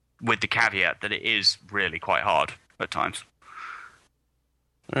just with the caveat that it is really quite hard at times.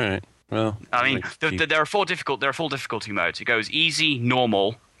 All right. Well, I mean, there are four difficulty modes. It goes easy,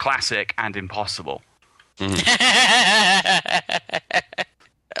 normal, classic, and impossible. I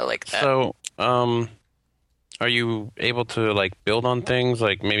like that. So, are you able to like build on things?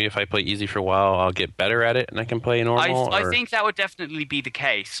 Like maybe if I play easy for a while, I'll get better at it, and I can play normal. I think that would definitely be the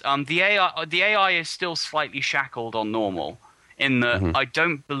case. The AI is still slightly shackled on normal, in that I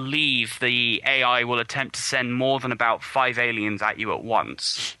don't believe the AI will attempt to send more than about 5 aliens at you at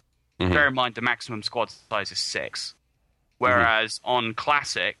once. Bear in mind the maximum squad size is 6, whereas on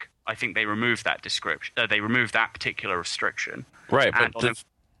classic, I think they removed that description. They removed that particular restriction. Right, but does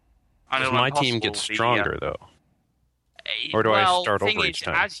my team get stronger though? Or do I start over each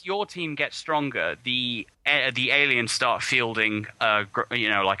time? As your team gets stronger, the aliens start fielding, a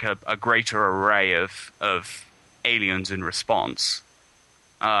greater array of aliens in response.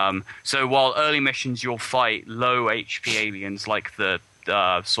 So while early missions you'll fight low HP aliens like the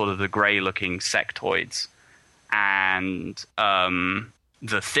sort of the grey-looking sectoids and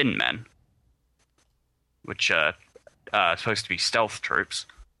the Thin Men, which are supposed to be stealth troops,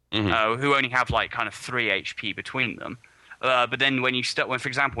 who only have like kind of 3 HP between them. But then when for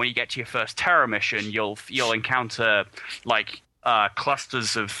example, when you get to your first terror mission, you'll encounter like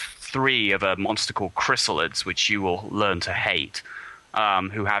clusters of 3 of a monster called chrysalids, which you will learn to hate,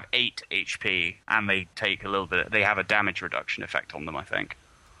 who have 8 HP, and they take a little bit. They have a damage reduction effect on them, I think.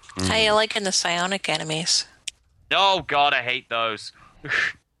 How you liking the psionic enemies? Oh God, I hate those.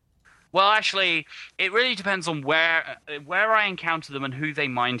 Well, actually, it really depends on where I encounter them and who they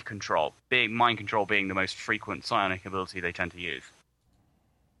mind control. Mind control being the most frequent psionic ability they tend to use.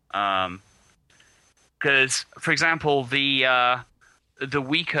 Because, for example, the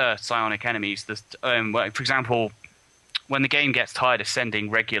weaker psionic enemies, for example, when the game gets tired of sending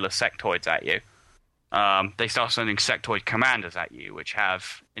regular sectoids at you, they start sending sectoid commanders at you, which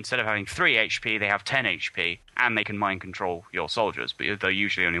have, instead of having 3 HP, they have 10 HP, and they can mind control your soldiers, but they're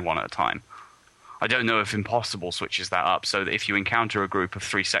usually only 1 at a time. I don't know if Impossible switches that up, so that if you encounter a group of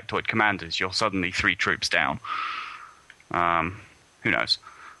 3 sectoid commanders, you're suddenly 3 troops down. Who knows?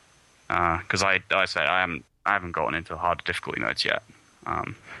 Because I said I haven't gotten into harder difficulty modes yet.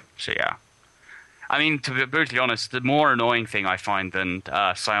 So yeah. I mean, to be brutally honest, the more annoying thing I find than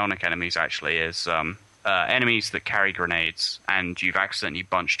psionic enemies actually is enemies that carry grenades, and you've accidentally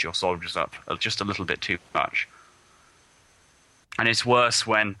bunched your soldiers up just a little bit too much. And it's worse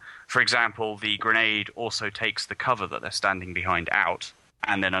when, for example, the grenade also takes the cover that they're standing behind out,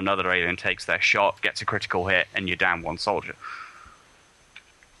 and then another alien takes their shot, gets a critical hit, and you're down 1 soldier.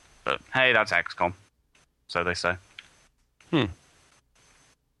 But hey, that's XCOM. So they say. The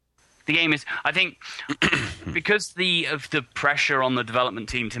game is, I think, because of the pressure on the development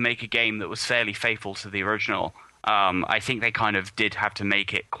team to make a game that was fairly faithful to the original, I think they kind of did have to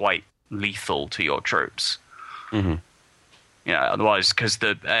make it quite lethal to your troops. Mm-hmm. Otherwise, because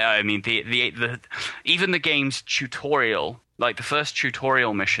even the game's tutorial, like the first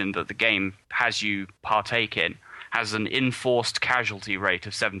tutorial mission that the game has you partake in, has an enforced casualty rate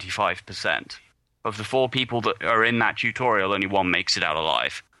of 75%. Of the 4 people that are in that tutorial, only 1 makes it out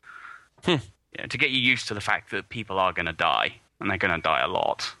alive. To get you used to the fact that people are going to die, and they're going to die a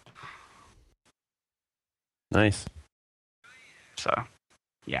lot. Nice. So,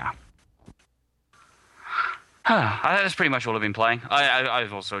 yeah. That's pretty much all I've been playing.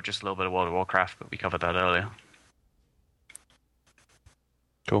 I've also just a little bit of World of Warcraft, but we covered that earlier.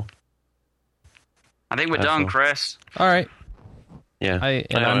 Cool. I think we're done, Chris. All right. Yeah.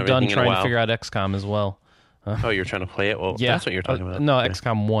 I'm done trying to figure out XCOM as well. You're trying to play it? Well, yeah. That's what you're talking about. No, yeah.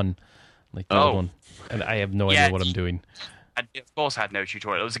 XCOM 1. Like the old one. And I have no idea what I'm doing. It of course had no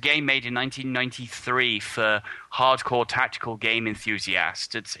tutorial. It was a game made in 1993 for hardcore tactical game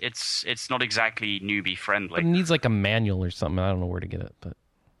enthusiasts. It's not exactly newbie friendly. But it needs like a manual or something. I don't know where to get it, but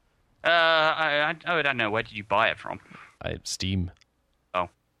I don't know. Where did you buy it from? Steam. Oh.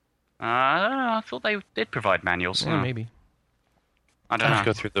 I thought they did provide manuals. Yeah, maybe. I don't know. Have to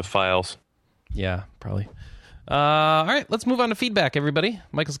go through the files. Yeah, probably. All right, let's move on to feedback, everybody.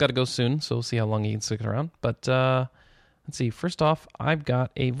 Michael's got to go soon, so we'll see how long he can stick around. But let's see. First off, I've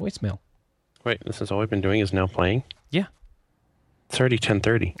got a voicemail. Wait, this is all we've been doing is now playing? Yeah. It's already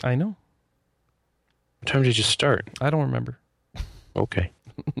 10:30. I know. What time did you start? I don't remember. Okay.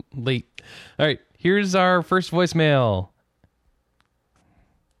 Late. All right, here's our first voicemail.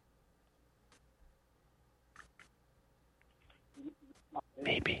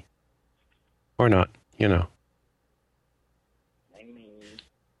 Maybe. Or not,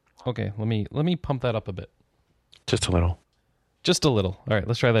 Okay, let me pump that up a bit. Just a little. Just a little. All right,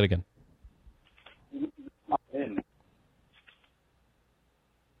 let's try that again.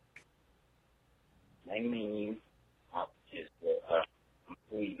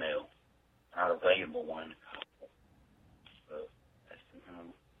 Email, not available one.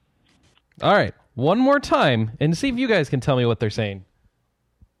 All right, one more time, and see if you guys can tell me what they're saying.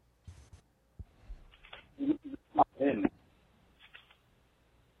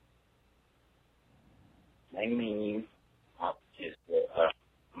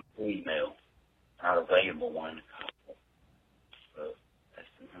 Email, not available one.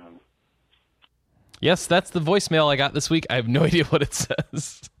 Yes, that's the voicemail I got this week. I have no idea what it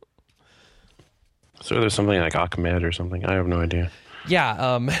says. So there's something like Ahmed or something. I have no idea.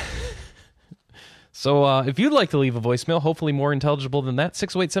 Yeah. So if you'd like to leave a voicemail, hopefully more intelligible than that,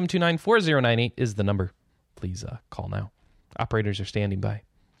 608-729-4098 is the number. Please call now. Operators are standing by.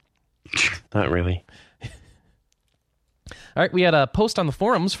 Not really. All right, we had a post on the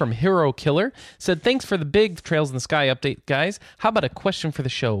forums from Hero Killer. Said, thanks for the big Trails in the Sky update, guys. How about a question for the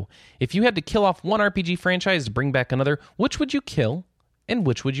show? If you had to kill off one RPG franchise to bring back another, which would you kill and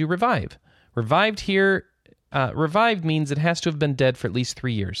which would you revive? Revived means it has to have been dead for at least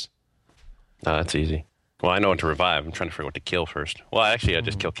 3 years. Oh, that's easy. Well, I know what to revive. I'm trying to figure out what to kill first. Well, actually, I'd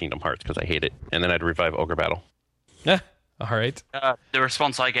just kill Kingdom Hearts because I hate it. And then I'd revive Ogre Battle. Yeah. All right. The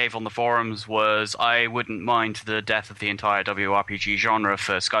response I gave on the forums was I wouldn't mind the death of the entire WRPG genre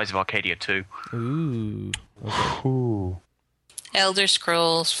for Skies of Arcadia 2. Ooh. Okay. Ooh. Elder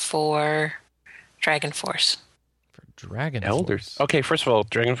Scrolls 4, Dragon Force. For Dragon Elders. Force. Okay, first of all,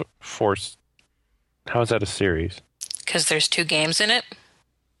 Dragon Force. How is that a series? Because there's 2 games in it?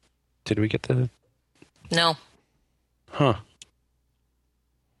 Did we get the... No. Huh.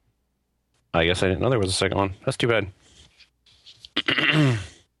 I guess I didn't know there was a second one. That's too bad.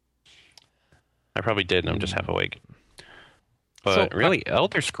 I probably did, and I'm just half awake. But So, really,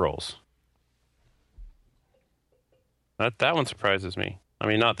 Elder Scrolls. That one surprises me. I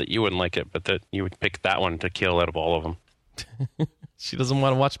mean, not that you wouldn't like it, but that you would pick that one to kill out of all of them. She doesn't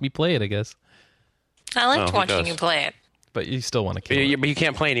want to watch me play it, I guess. I liked who watching does? you play it. But you still want to kill But it. you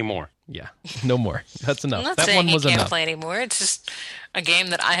can't play anymore. Yeah. No more. That's enough. I'm not That saying one you was can't enough. play anymore. It's just a game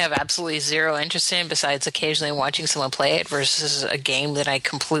that I have absolutely zero interest in besides occasionally watching someone play it versus a game that I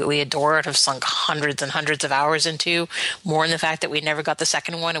completely adore and have sunk hundreds and hundreds of hours into, more in the fact that we never got the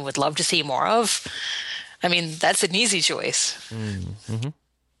second one and would love to see more of. I mean, that's an easy choice. Mm-hmm.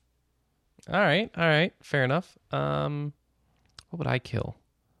 All right. Fair enough. What would I kill?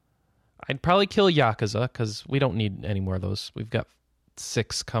 I'd probably kill Yakuza because we don't need any more of those. We've got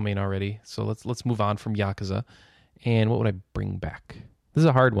 6 coming already, so let's move on from Yakuza. And what would I bring back? This is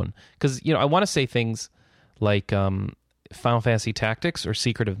a hard one because I want to say things like Final Fantasy Tactics or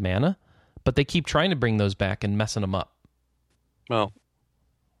Secret of Mana, but they keep trying to bring those back and messing them up. Well,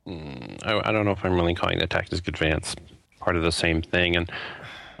 I don't know if I'm really calling the Tactics Advance part of the same thing, and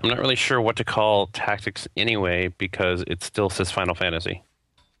I'm not really sure what to call Tactics anyway because it still says Final Fantasy.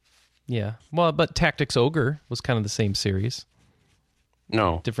 Yeah, well, but Tactics Ogre was kind of the same series.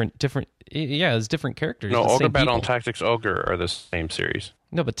 No. Different. Yeah, it's different characters. No, the Ogre same Battle and people. Tactics Ogre are the same series.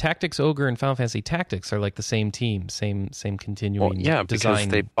 No, but Tactics Ogre and Final Fantasy Tactics are like the same team, same continuing Well, yeah, design. because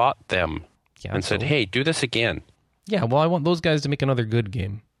they bought them Yeah, and said, so- hey, do this again, Yeah, well, I want those guys to make another good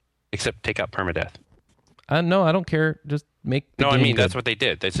game. except take out permadeath. No, I don't care. Just make the No, game I mean, good. that's what they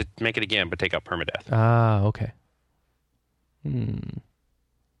did. They said, make it again, but take out permadeath. Ah, okay.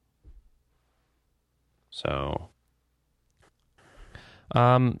 So,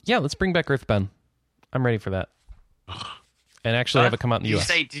 Yeah, let's bring back Earthbound. I'm ready for that. And actually have it come out in the US.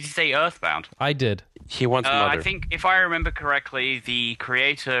 Did you say Earthbound? I did. he wants Mother. I think, if I remember correctly, the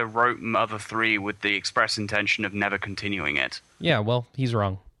creator wrote Mother 3 with the express intention of never continuing it. Yeah, well, he's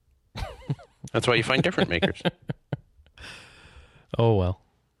wrong. That's why you find different makers. Oh, well.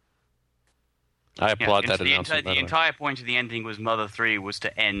 I applaud Yeah, that the announcement. by the way. entire point of the ending was Mother 3 was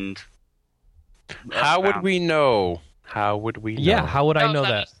to end. How would Earthbound. we know? How would we know? Yeah, how would I know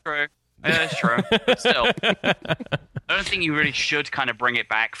that? That's true. That's true. But still, I don't think you really should kind of bring it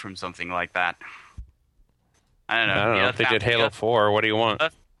back from something like that. I don't know. I don't know. If they did Halo 4, what do you want?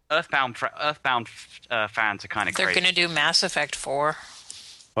 Earthbound fans are kind of They're crazy. going to do Mass Effect 4.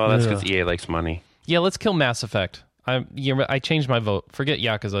 Well, that's Ugh. because EA likes money. Yeah, let's kill Mass Effect. I changed my vote. Forget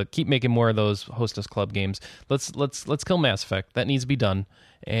Yakuza. Keep making more of those Hostess Club games. Let's kill Mass Effect. That needs to be done.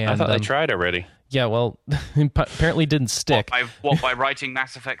 And I thought they tried already. Yeah, well, apparently didn't stick. By writing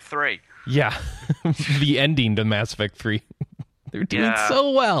Mass Effect 3? Yeah, the ending to Mass Effect 3. They're doing Yeah.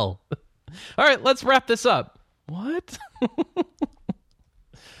 so well. All right, let's wrap this up. What? All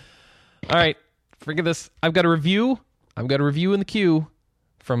right, forget this. I've got a review in the queue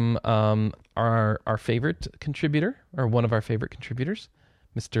from our favorite contributor, or one of our favorite contributors,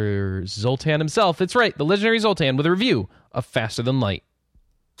 Mr. Zoltan himself. It's right, the legendary Zoltan with a review of Faster Than Light.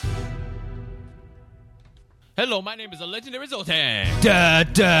 Hello, my name is the legendary Zoltan. Da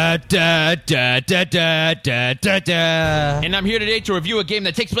da da da da da da da da. And I'm here today to review a game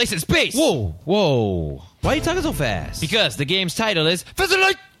that takes place in space. Whoa, whoa. Why are you talking so fast? Because the game's title is Faster Than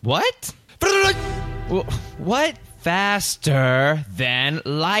Light. What? Faster Than Light. What? Faster Than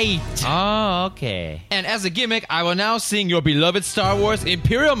Light. Oh, okay. And as a gimmick, I will now sing your beloved Star Wars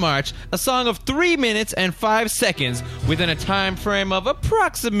Imperial March, a song of 3 minutes and 5 seconds within a time frame of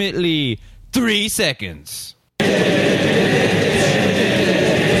approximately 3 seconds.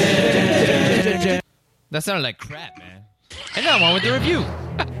 That sounded like crap, man. And now on with the review.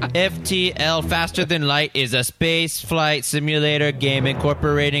 FTL Faster Than Light is a space flight simulator game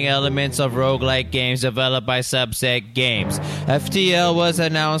incorporating elements of roguelike games developed by Subset Games. FTL was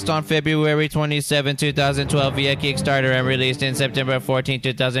announced on February 27, 2012 via Kickstarter and released in September 14,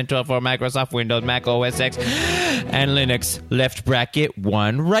 2012 for Microsoft Windows, Mac OS X, and Linux. Left bracket,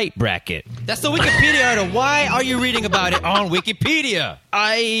 1 right bracket. That's the Wikipedia article. Why are you reading about it on Wikipedia?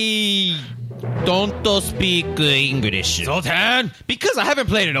 Don't speak English. Zoltan? Because I haven't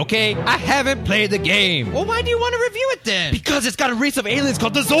played it, okay? I haven't played the game. Well, why do you want to review it then? Because it's got a race of aliens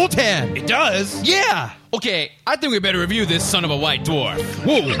called the Zoltan. It does? Yeah. Okay, I think we better review this son of a white dwarf.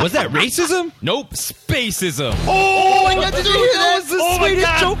 Whoa, was that racism? Nope, spacism. Oh my god, did you hear that? That was the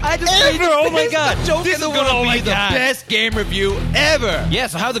sweetest joke I just ever. Oh my god. Joke This of is the gonna world. be the best game review ever. Yeah,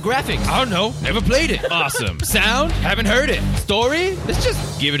 so how are the graphics? I don't know. Never played it. Awesome. Sound? Haven't heard it. Story? Let's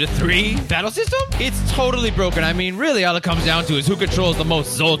just give it a 3. Battle system? It's totally broken. I mean, really all it comes down to is who controls the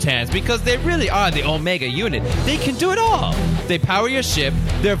most Zoltans, because they really are the Omega unit. They can do it all. They power your ship,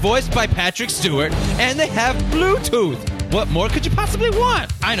 they're voiced by Patrick Stewart, and they have Bluetooth. What more could you possibly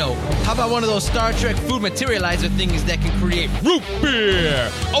want? I know. How about one of those Star Trek food materializer things that can create root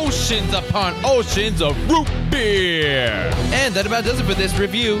beer? Oceans upon oceans of root beer. And that about does it for this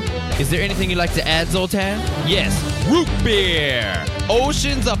review. Is there anything you'd like to add, Zoltan? Yes, root beer.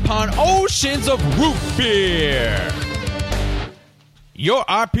 Oceans upon oceans of root beer. Your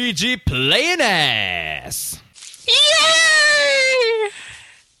RPG playing ass. Yay!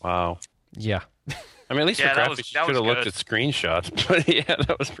 Wow. Yeah. I mean, at least Yeah, for that graphics, was- you that should have was looked good. at screenshots. But yeah,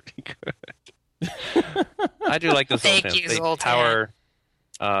 that was pretty good. I do like the Thank Zoltans. you, They Zoltan.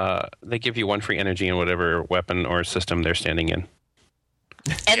 power. They give you one free energy in whatever weapon or system they're standing in.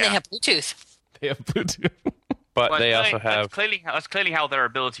 And they Yeah. have Bluetooth. They have Bluetooth. But Well, they clearly- also have. that's clearly how their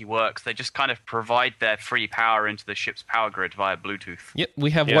ability works. They just kind of provide their free power into the ship's power grid via Bluetooth. Yep,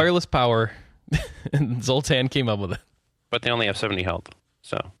 we have Yeah. wireless power, and Zoltan came up with it. But they only have 70 health.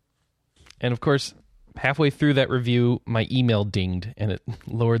 So And of course, halfway through that review, my email dinged, and it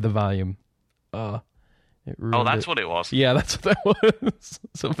lowered the volume. It ruined Oh, that's it. what it was. Yeah, that's what that was.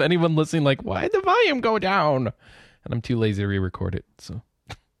 So if anyone listening, like, why did the volume go down? And I'm too lazy to re-record it, so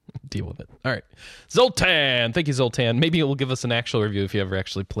deal with it. All right, Zoltan. Thank you, Zoltan. Maybe it will give us an actual review if he ever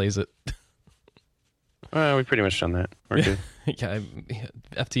actually plays it. we've pretty much done that. We're good. Yeah,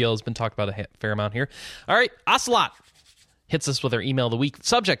 FTL has been talked about a fair amount here. All right, Ocelot hits us with our email of the week.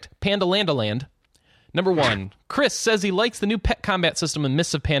 Subject, Panda Landaland. Number 1, Chris says he likes the new pet combat system in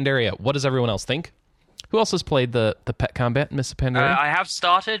Mists of Pandaria. What does everyone else think? Who else has played the pet combat in Mists of Pandaria? I have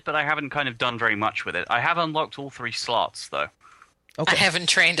started, but I haven't kind of done very much with it. I have unlocked all 3 slots, though. I haven't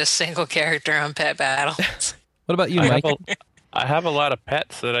trained a single character on Pet Battles. What about you, I Mike? I have a lot of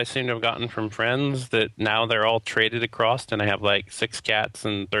pets that I seem to have gotten from friends that now they're all traded across, and I have like 6 cats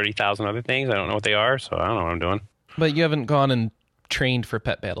and 30,000 other things. I don't know what they are, so I don't know what I'm doing. But you haven't gone and trained for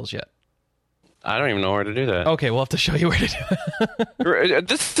pet battles yet. I don't even know where to do that. Okay, we'll have to show you where to do it.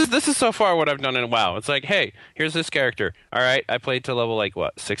 This is so far what I've done in WoW. It's like, hey, here's this character. All right, I played to level like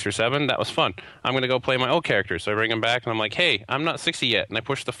what 6 or 7. That was fun. I'm gonna go play my old character. So I bring him back, and I'm like, hey, I'm not 60 yet, and I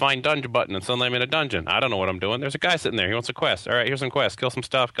push the find dungeon button, and suddenly I'm in a dungeon. I don't know what I'm doing. There's a guy sitting there. He wants a quest. All right, here's some quests. Kill some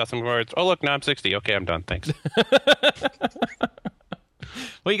stuff. Got some words. Oh look, now I'm 60. Okay, I'm done. Thanks.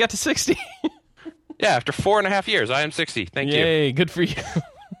 Well, you got to 60. Yeah, after 4.5 years, I am 60. Thank you. Yay, good for you.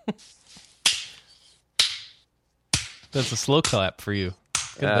 That's a slow clap for you.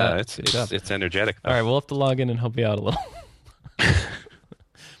 Good job. Good job. It's energetic. All right, we'll have to log in and help you out a little.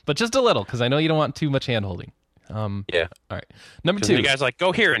 But just a little, because I know you don't want too much hand-holding. Yeah. All right. Number 'Cause 2. you guys like,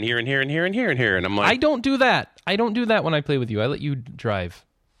 go here and here and here and here and here and here. And I'm like, I don't do that. I don't do that when I play with you. I let you drive.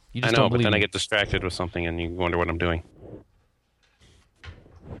 You I just know, don't but believe then me. I get distracted with something and you wonder what I'm doing.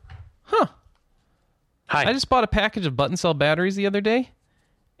 Huh. Hi. I just bought a package of button cell batteries the other day,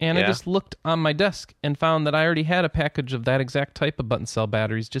 and I Yeah? just looked on my desk and found that I already had a package of that exact type of button cell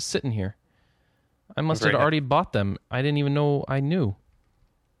batteries just sitting here. I must have Very already bought them. I didn't even know I knew.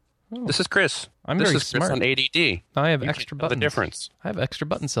 This is Chris. I'm this very is Chris smart. on ADD. I have You extra can't tell buttons. the difference. I have extra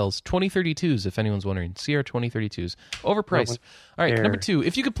button cells. 2032s, if anyone's wondering. CR 2032s. Overpriced. All right, There. number 2.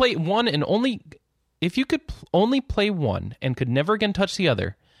 If you could play one and only... If you could only play one and could never again touch the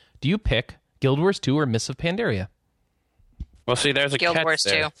other, do you pick Guild Wars 2 or Mists of Pandaria? Well, see, there's a Guild catch Wars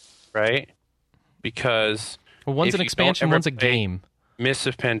there, 2. right? Because Well, one's if an you don't expansion, ever one's a play game. Mists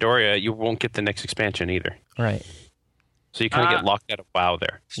of Pandaria, you won't get the next expansion either. Right. So you kind of get locked out of WoW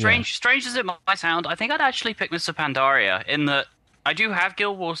there. Strange as it might sound, I think I'd actually pick Mr. Pandaria in that I do have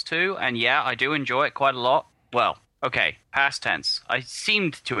Guild Wars 2, and yeah, I do enjoy it quite a lot. Well, okay, past tense. I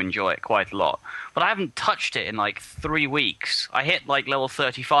seemed to enjoy it quite a lot, but I haven't touched it in like 3 weeks. I hit like level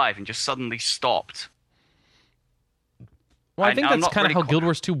 35 and just suddenly stopped. Well, I think I'm that's not kind of really how Guild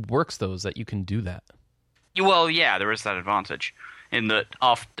Wars 2 works, though, is that you can do that. Well, yeah, there is that advantage in that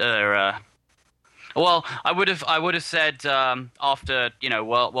after. Well, I would have said after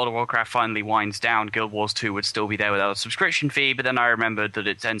World of Warcraft finally winds down, Guild Wars 2 would still be there without a subscription fee. But then I remembered that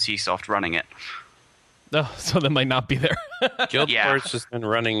it's NCSoft running it. Oh, so that might not be there. Guild Yeah. Wars has been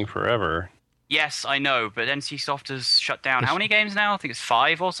running forever. Yes, I know, but NCSoft has shut down how many games now? I think it's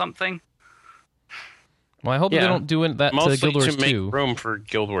 5 or something. Well, I hope they don't do that Mostly to Guild Wars to make 2. room for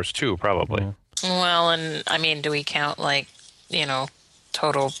Guild Wars 2, probably. Well, and I mean, do we count like,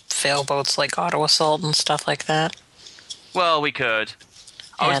 total failboats like Auto Assault and stuff like that? Well, we could.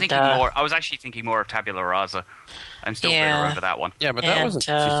 And, I was actually thinking more of Tabula Rasa. I'm still bitter over that one. Yeah, but that And, wasn't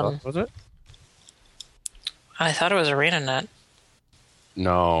NCSoft, was it? I thought it was ArenaNet.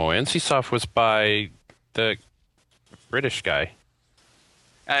 No, NCSoft was by the British guy.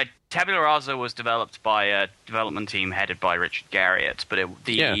 Tabula Rasa was developed by a development team headed by Richard Garriott, but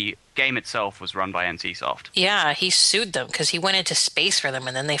the game itself was run by NCSoft. Yeah, he sued them because he went into space for them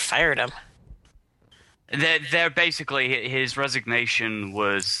and then they fired him. They're basically, his resignation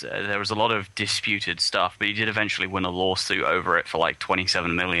was, there was a lot of disputed stuff, but he did eventually win a lawsuit over it for like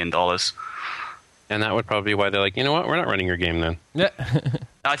 $27 million. And that would probably be why they're like, you know what, we're not running your game then. Yeah.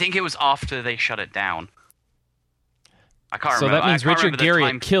 I think it was after they shut it down. I can't So remember. that means I can't Richard remember the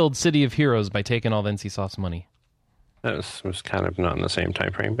time. Garriott killed City of Heroes by taking all of NCSoft's money. That was kind of not in the same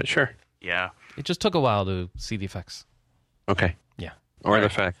time frame, but sure. Yeah. It just took a while to see the effects. Okay. Yeah. Or the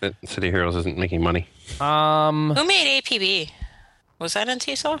fact that City Heroes isn't making money. Who made APB? Was that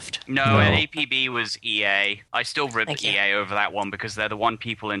NCSoft? No, No. and APB was EA. I still rib Thank you. EA over that one because they're the one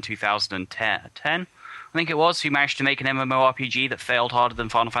people in 2010, I think it was, who managed to make an MMORPG that failed harder than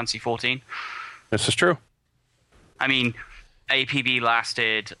Final Fantasy XIV. This is true. I mean, APB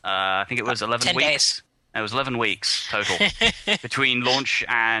lasted, I think it was 11 10 weeks. days. It was 11 weeks total between launch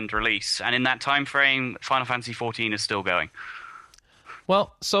and release. And in that time frame, Final Fantasy XIV is still going.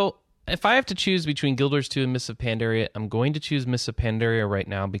 Well, so if I have to choose between Guild Wars 2 and Mists of Pandaria, I'm going to choose Mists of Pandaria right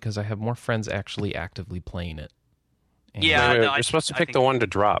now because I have more friends actually actively playing it. And Yeah. Wait, no, you're supposed to I pick think- the one to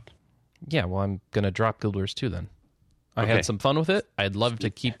drop. Yeah, well, I'm going to drop Guild Wars 2 then. I Okay. had some fun with it. I'd love to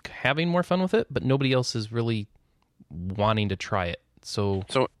keep having more fun with it, but nobody else is really wanting to try it. So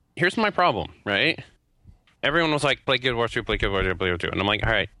Here's my problem, right? Everyone was like, play Guild Wars 2, play Guild Wars 2, play Guild Wars 2. And I'm like,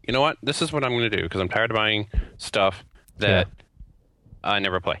 all right, you know what? This is what I'm going to do because I'm tired of buying stuff that I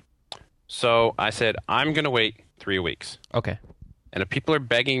never play. So I said, I'm going to wait 3 weeks. okay. And if people are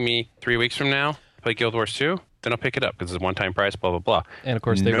begging me 3 weeks from now to play Guild Wars 2, then I'll pick it up because it's a one-time price, blah, blah, blah. And of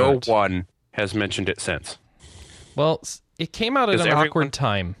course they No weren't. one has mentioned it since. Well, it came out at Is an everyone- awkward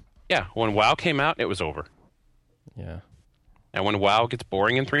time. Yeah, when WoW came out, it was over. Yeah. And when WoW gets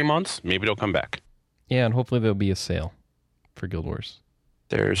boring in 3 months, maybe it'll come back. Yeah, and hopefully there'll be a sale for Guild Wars.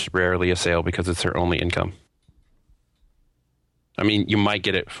 There's rarely a sale because it's their only income. I mean, you might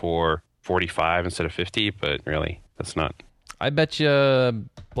get it for 45 instead of 50, but really, that's not. I bet you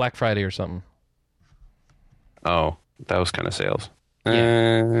Black Friday or something. Oh, those kind of sales.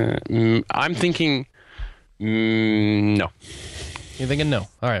 Yeah. I'm thinking, no. You're thinking no.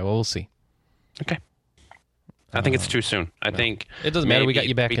 All right, well, we'll see. Okay. I think it's too soon. I think It doesn't matter. We got maybe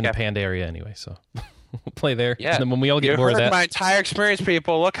you back we in got- Pandaria anyway, so we'll play there. Yeah. And then when we all get You bored of heard that, my entire experience,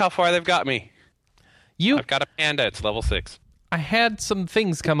 people. Look how far they've got me. I've got a Panda. It's level 6. I had some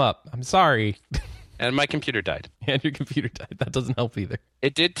things come up. I'm sorry. And my computer died. And your computer died. That doesn't help either.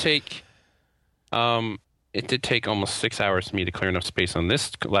 It did take almost 6 hours for me to clear enough space on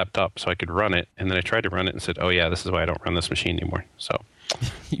this laptop so I could run it. And then I tried to run it and said, oh, yeah, this is why I don't run this machine anymore. So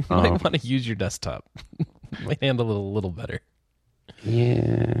You might want to use your desktop. Might handle it a little better.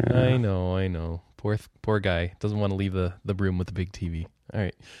 yeah. I know. Poor guy. Doesn't want to leave the room with the big TV. All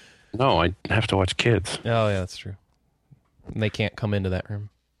right. No, I have to watch kids. Oh, yeah, that's true. And they can't come into that room.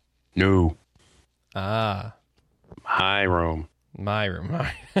 No. Ah, My room. my room.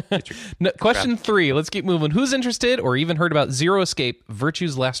 No, question 3. Let's keep moving. Who's interested or even heard about Zero Escape,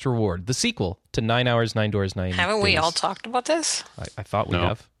 Virtue's Last Reward, the sequel to 9 Hours, 9 Doors, 9 Haven't we Days? all talked about this? I thought we No.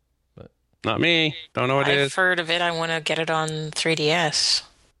 have. Not me. Don't know what it I've is. heard of it. I want to get it on 3DS.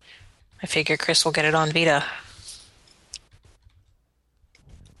 I figure Chris will get it on Vita.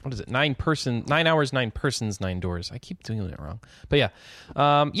 What is it? 9 hours, 9 persons, 9 doors. I keep doing it wrong. But yeah.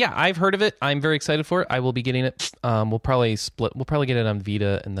 I've heard of it. I'm very excited for it. I will be getting it. We'll probably get it on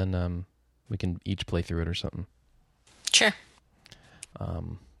Vita, and then we can each play through it or something. Sure.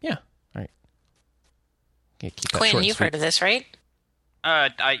 Yeah. All right. Okay, keep that short Quinn, and you've sweet. heard of this, right? I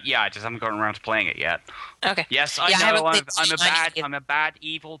just haven't gotten around to playing it yet. Okay. Yes, Yeah, I I know. haven't played I'm a bad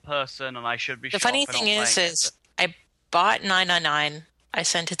evil person, and I should be. The shot funny for not thing is playing it. I bought 999. I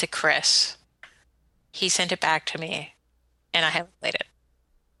sent it to Chris. He sent it back to me, and I haven't played it.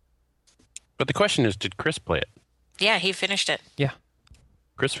 But the question is, did Chris play it? Yeah, he finished it. Yeah.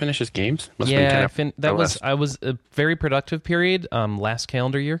 Chris finishes games? Must have been 10 Yeah, hours that or was less. I was a very productive period last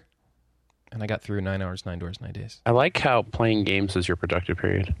calendar year, and I got through 9 hours, 9 doors, 9 days. I like how playing games is your productive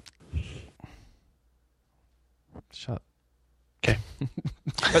period. Shut. Okay.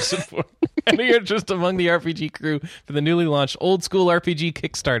 Question 4. Any interest among the RPG crew for the newly launched Old School RPG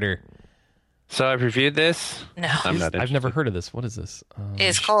Kickstarter? So I've reviewed this. No. I'm not I've never interested. heard of this. What is this?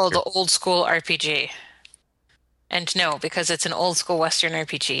 It's called Old School RPG. And no, because it's an old school Western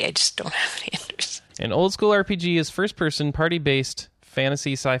RPG, I just don't have any interest. An Old School RPG is first-person, party-based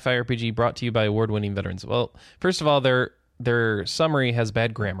fantasy sci-fi RPG brought to you by award-winning veterans. Well, first of all, their summary has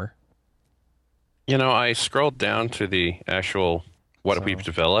bad grammar. You know, I scrolled down to the actual what we've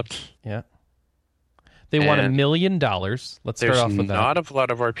developed. Yeah. They want $1 And million. Let's start There's off with that. not a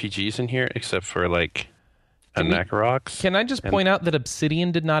lot of RPGs in here except for like Anachronox. Can I just point out that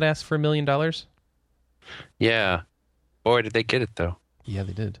Obsidian did not ask for $1 million? Yeah. Boy, did they get it though. Yeah,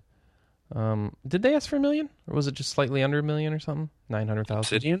 they did. Did they ask for $1 million, or was it just slightly under $1 million or something? 900,000.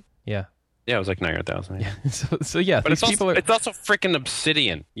 Obsidian? Yeah. Yeah, it was like 900,000. Yeah. So yeah, But these it's people also, are. it's also freaking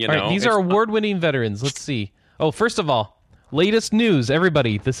Obsidian, you All know? right, these It's are not- award-winning veterans. Let's see. Oh, first of all, latest news,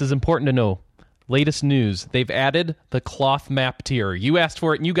 everybody. This is important to know. Latest news. They've added the cloth map tier. You asked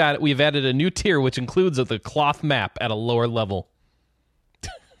for it, and you got it. We've added a new tier, which includes the cloth map at a lower level.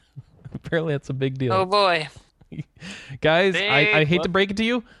 Apparently, that's a big deal. Oh boy. Guys, Big I hate to look. break it to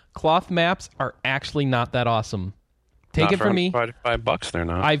you. Cloth maps are actually not that awesome. Take not it from me. $5 they're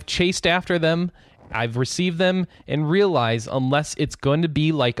not. I've chased after them. I've received them and realized unless it's going to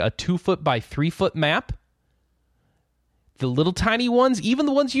be like a 2-foot by 3-foot map, the little tiny ones, even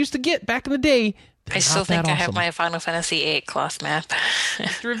the ones you used to get back in the day, they're I still not that think I have awesome. my Final Fantasy VIII cloth map.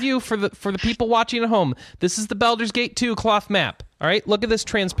 Just a review for the people watching at home. This is the Baldur's Gate 2 cloth map. All right, look at this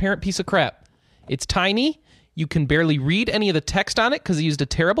transparent piece of crap. It's tiny. You can barely read any of the text on it because it used a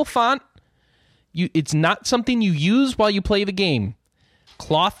terrible font. It's not something you use while you play the game.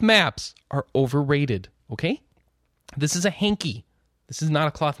 Cloth maps are overrated, okay? This is a hanky. This is not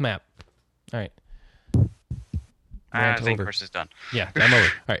a cloth map. All right. I Rant think over. Chris is done. Yeah, I'm over. All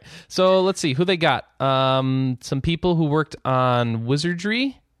right. So let's see who they got. Some people who worked on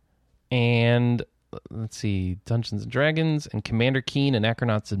Wizardry and let's see, Dungeons and Dragons and Commander Keen and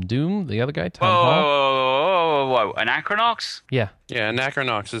Acronauts of Doom. The other guy, Tom Hall. Whoa. Anachronox? Yeah, Yeah,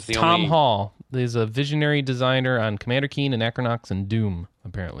 Anachronox is the Tom only... Hall is a visionary designer on Commander Keen and Acronauts and Doom,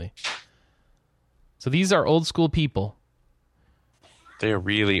 apparently. So these are old school people. They are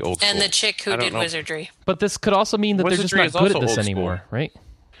really old school. And the chick who I don't did know. Wizardry. But this could also mean that Wizardry they're is just not good also at this old school. anymore, right?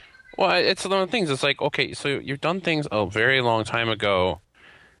 Well, it's one of the things. It's like, okay, so you've done things a very long time ago,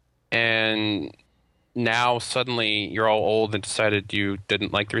 and now suddenly you're all old and decided you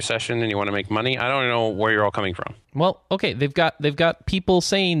didn't like the recession and you want to make money. I don't know where you're all coming from. Well, okay, they've got people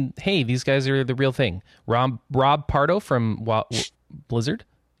saying, "Hey, these guys are the real thing." Rob Pardo from Blizzard.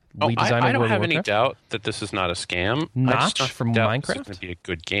 lead designer I of don't World have of any Warcraft. doubt that this is not a scam. I Notch just don't from doubt Minecraft? This is going to be a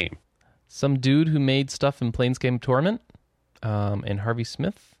good game. Some dude who made stuff in Planescape Torment, and Harvey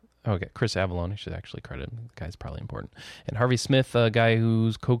Smith. Okay, Chris Avalon. I should actually credit him. The guy's probably important. And Harvey Smith, a guy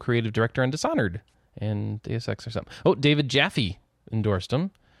who's co-creative director on Dishonored and Deus Ex or something. Oh, David Jaffe endorsed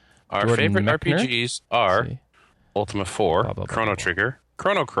him. Our Jordan favorite Mechner? RPGs are See. Ultima 4, Blah, blah, blah, Chrono blah. Trigger,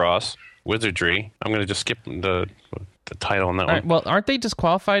 Chrono Cross, Wizardry. I'm going to just skip the title on that All one. right, well, aren't they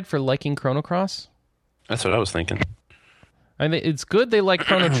disqualified for liking Chrono Cross? That's what I was thinking. I mean, it's good they like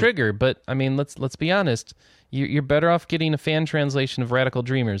Chrono Trigger, but I mean, let's be honest. You're better off getting a fan translation of Radical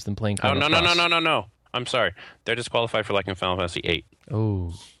Dreamers than playing Oh, Chrono no, Cross. no. I'm sorry. They're disqualified for liking Final Fantasy 8.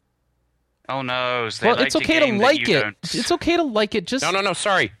 Oh, Oh no! So they well, liked it's a okay to game that like you it. don't. It's okay to like it. Just No,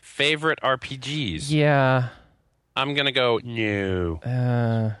 sorry. Favorite RPGs. yeah. I'm going to go,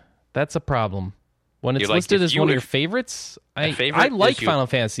 no. That's a problem. When it's You like- listed if as you- one of your if- favorites, I favorite like is you- Final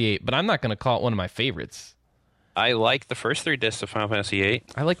Fantasy VIII, but I'm not going to call it one of my favorites. I like the first 3 discs of Final Fantasy 8.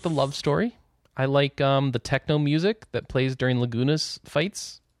 I like the love story. I like the techno music that plays during Laguna's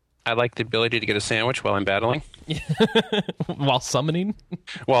fights I like the ability to get a sandwich while I'm battling. while summoning.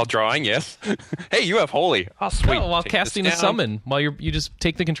 While drawing, yes. Hey, you have holy. Oh, sweet. No, while Take casting this a down. summon. While you just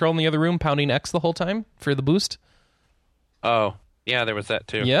take the control in the other room, pounding X the whole time for the boost. Oh, yeah, there was that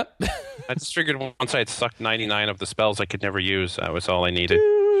too. Yep. I just figured once I had sucked 99 of the spells I could never use, that was all I needed.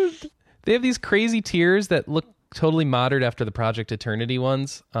 They have these crazy tiers that look totally modeled after the Project Eternity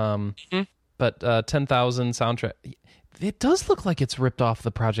ones. But 10,000 soundtrack. It does look like it's ripped off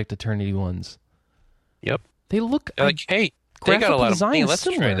the Project Eternity ones. Yep. They look They're like, hey, they got a graphical lot of design money. is Let's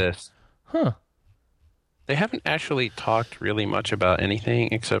try similar. this. Huh. They haven't actually talked really much about anything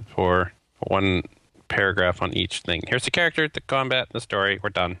except for one paragraph on each thing. Here's the character, the combat, the story. We're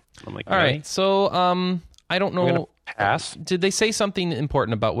done. I'm like, All really? right. So I don't I'm gonna know. pass. Did they say something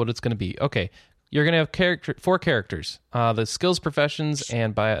important about what it's going to be? Okay. You're going to have 4 characters. The skills, professions,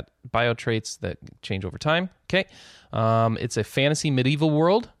 and bio traits that change over time. Okay. It's a fantasy medieval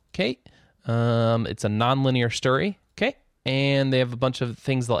world. Okay. It's a non-linear story. Okay. And they have a bunch of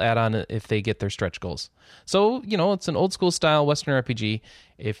things they'll add on if they get their stretch goals. So, it's an old school style Western RPG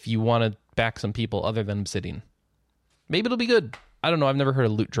if you want to back some people other than Obsidian. Maybe it'll be good. I don't know. I've never heard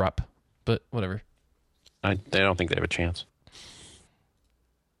of loot drop, but whatever. I don't think they have a chance.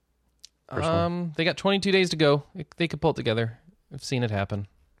 They got 22 days to go. They could pull it together. I've seen it happen,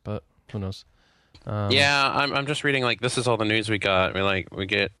 but who knows? Yeah, I'm just reading, like, this is all the news we got.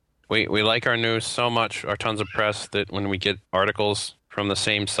 We like our news so much, our tons of press, that when we get articles from the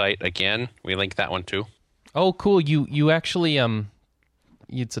same site again, we link that one too. Oh, cool. You actually,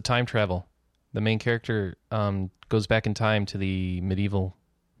 it's a time travel. The main character goes back in time to the medieval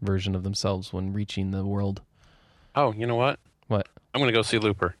version of themselves when reaching the world. Oh, you know what? What? I'm going to go see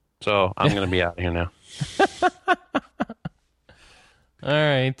Looper. So I'm going to be out of here now. All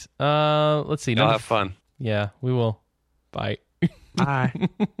right. Let's see. Y'all have fun. Yeah, we will. Bye. Bye.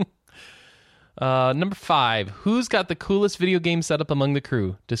 Number 5. Who's got the coolest video game setup among the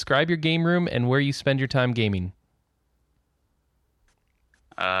crew? Describe your game room and where you spend your time gaming.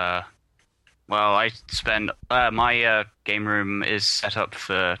 Well, I spend my game room is set up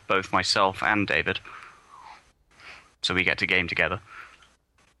for both myself and David, so we get to game together.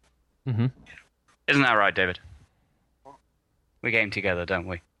 Mm-hmm. Isn't that right, David? We game together, don't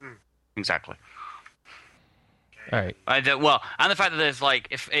we? Exactly. All right. Well, and the fact that there's like,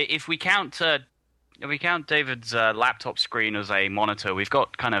 if we count David's laptop screen as a monitor, we've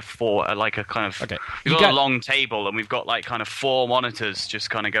got kind of 4, like a kind of, okay. We've got a long table, and we've got like kind of 4 monitors just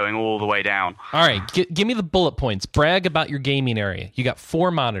kind of going all the way down. All right, give me the bullet points. Brag about your gaming area. You got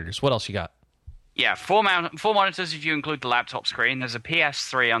 4 monitors. What else you got? Yeah, 4 monitors if you include the laptop screen. There's a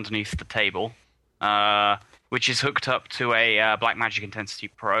PS3 underneath the table, which is hooked up to a Blackmagic Intensity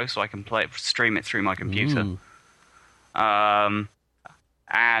Pro, so I can stream it through my computer. Ooh. And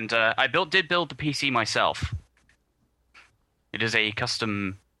I did build the PC myself. It is a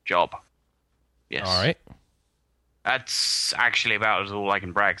custom job. Yes. All right. That's actually about as all I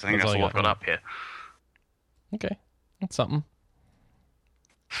can brag, 'cause I think that's all I've got up here. Okay. That's something.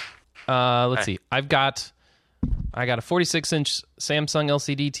 Let's see. I got a 46-inch Samsung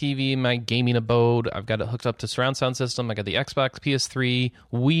LCD TV in my gaming abode. I've got it hooked up to surround sound system. I got the Xbox, PS3,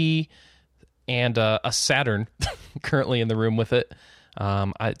 Wii, and a Saturn currently in the room with it.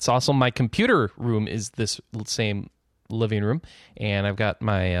 It's also my computer room is this same living room, and I've got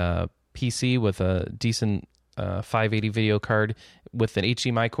my PC with a decent 580 video card with an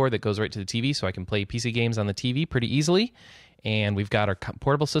HDMI cord that goes right to the TV, so I can play PC games on the TV pretty easily. And we've got our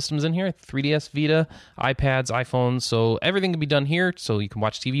portable systems in here, 3DS Vita, iPads, iPhones, so everything can be done here, so you can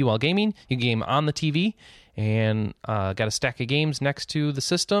watch TV while gaming. You can game on the TV, and got a stack of games next to the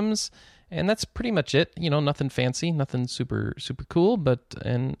systems, and that's pretty much it. Nothing fancy, nothing super cool, but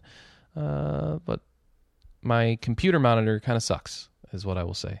my computer monitor kind of sucks, is what I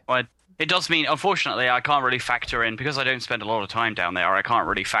will say. Well, it does mean, unfortunately, I can't really factor in, because I don't spend a lot of time down there, I can't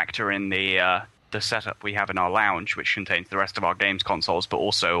really factor in the setup we have in our lounge, which contains the rest of our games consoles, but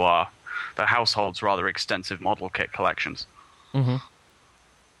also the household's rather extensive model kit collections. Mm-hmm.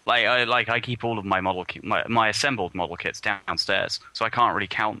 I keep all of my my assembled model kits downstairs, so I can't really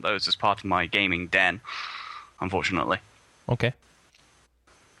count those as part of my gaming den, unfortunately. Okay.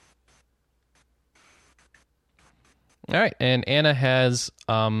 All right, and Anna has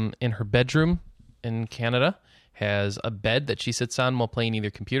in her bedroom in Canada has a bed that she sits on while playing either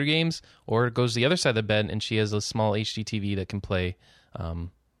computer games, or goes to the other side of the bed and she has a small HD TV that can play her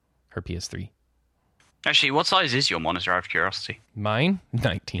PS3. Actually, what size is your monitor, out of curiosity? Mine?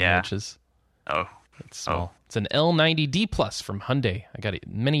 19 inches. Oh. It's small. It's an L90D Plus from Hyundai. I got it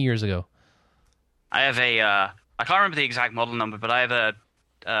many years ago. I have I can't remember the exact model number, but I have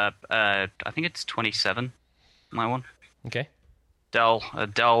I think it's 27, my one. Okay. Girl.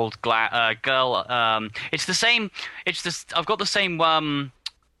 It's the same. I've got the same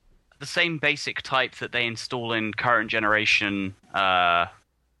basic type that they install in current generation iMacs,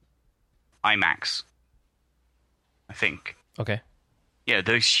 I think. Okay. Yeah,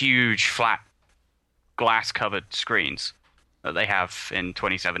 those huge flat glass-covered screens that they have in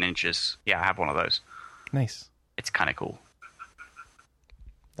 27 inches. Yeah, I have one of those. Nice. It's kind of cool.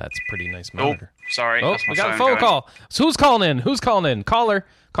 That's a pretty nice monitor. Oh, sorry. Oh, we got a phone call. So who's calling in? Who's calling in? Caller,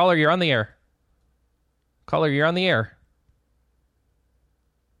 you're on the air. Caller, you're on the air.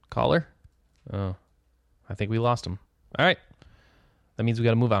 Caller? Oh, I think we lost him. All right. That means we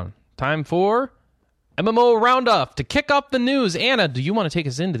got to move on. Time for MMO Roundup. To kick off the news, Anna, do you want to take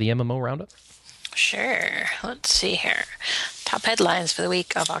us into the MMO Roundup? Sure. Let's see here. Top headlines for the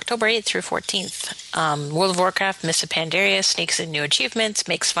week of October 8th through 14th. World of Warcraft, Mists of Pandaria sneaks in new achievements,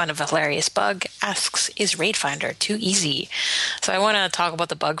 makes fun of a hilarious bug, asks, is Raid Finder too easy? So I want to talk about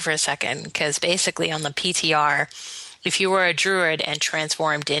the bug for a second, because basically on the PTR, if you were a druid and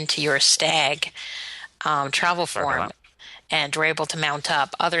transformed into your stag travel form, and were able to mount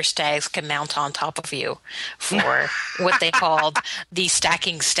up, other stags can mount on top of you for what they called the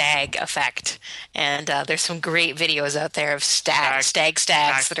stacking stag effect. And there's some great videos out there of stags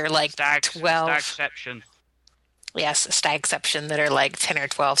that are like 12. Stagception. Yes, stagception that are like 10 or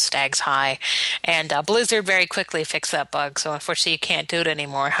 12 stags high. And Blizzard very quickly fixed that bug, so unfortunately you can't do it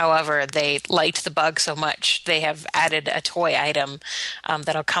anymore. However, they liked the bug so much, they have added a toy item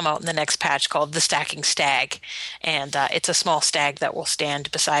that'll come out in the next patch called the Stacking Stag. And it's a small stag that will stand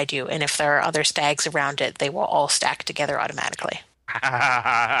beside you, and if there are other stags around it, they will all stack together automatically.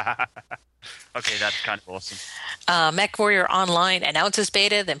 Okay, that's kind of awesome. MechWarrior Online announces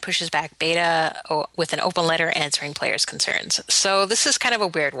beta, then pushes back beta with an open letter answering players' concerns. So this is kind of a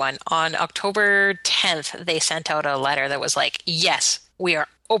weird one. On October 10th, they sent out a letter that was like, yes, we are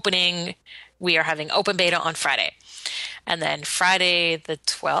having open beta on Friday. And then Friday the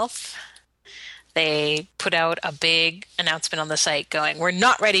 12th, they put out a big announcement on the site going, we're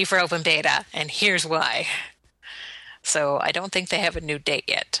not ready for open beta, and here's why. So I don't think they have a new date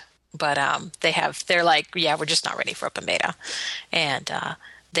yet. But they're like, yeah, we're just not ready for open beta. And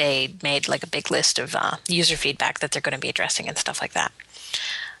they made like a big list of user feedback that they're going to be addressing and stuff like that.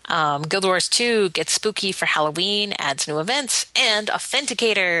 Guild Wars 2 gets spooky for Halloween, adds new events, and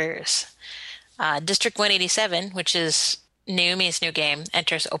authenticators. District 187, which is Naomi's new game,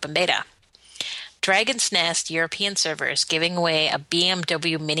 enters open beta. Dragon's Nest European servers giving away a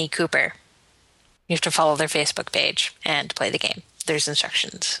BMW Mini Cooper. You have to follow their Facebook page and play the game. There's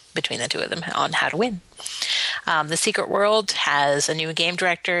instructions between the two of them on how to win. The Secret World has a new game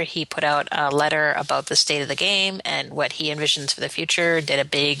director. He put out a letter about the state of the game and what he envisions for the future. Did a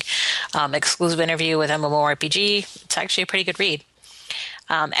big exclusive interview with MMORPG. It's actually a pretty good read.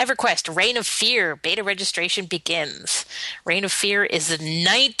 EverQuest, Reign of Fear, beta registration begins. Reign of Fear is the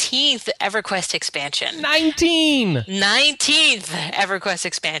 19th EverQuest expansion. 19th EverQuest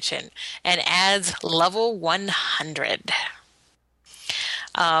expansion, and adds level 100.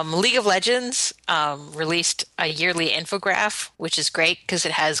 League of Legends released a yearly infograph, which is great because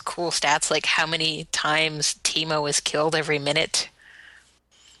it has cool stats like how many times Teemo is killed every minute.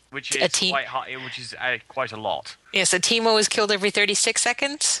 Which is quite high, which is quite a lot. Yes, a Teemo is killed every 36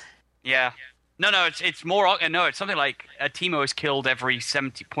 seconds. Yeah. No, it's more. No, it's something like a Teemo is killed every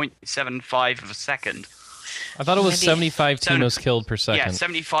 70.75 of a second. I thought it was 75 Teemos killed per second. Yeah,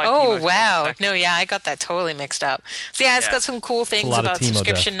 75 Oh, Teemos wow. per second. No, yeah, I got that totally mixed up. So, yeah, it's got some cool things about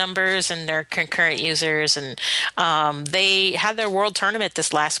subscription numbers and their concurrent users. And they had their world tournament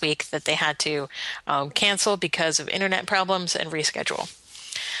this last week that they had to cancel because of internet problems and reschedule.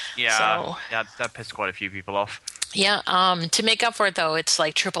 Yeah, that pissed quite a few people off. Yeah, to make up for it, though, it's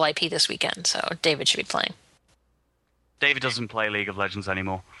like triple IP this weekend, so David should be playing. David doesn't play League of Legends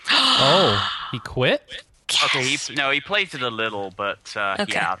anymore. Oh, he quit? Okay, he plays it a little, but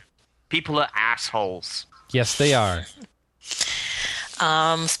yeah, people are assholes. Yes, they are.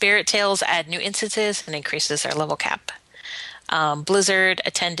 Spirit Tales add new instances and increases their level cap. Blizzard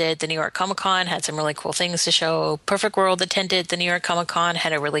attended the New York Comic Con, had some really cool things to show. Perfect World attended the New York Comic Con,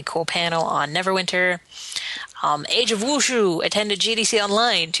 had a really cool panel on Neverwinter. Age of Wushu attended GDC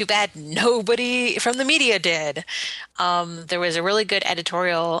Online. Too bad nobody from the media did. There was a really good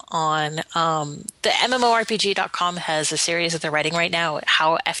editorial on the MMORPG.com has a series that they're writing right now,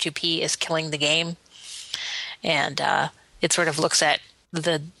 how F2P is killing the game. And it sort of looks at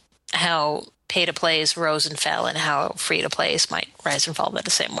how pay-to-plays rose and fell and how free-to-plays might rise and fall in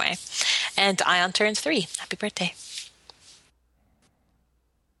the same way. And Ion turns 3. Happy birthday.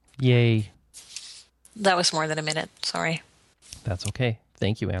 Yay. That was more than a minute. Sorry. That's okay.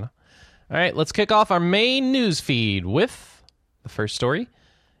 Thank you, Anna. All right, let's kick off our main news feed with the first story.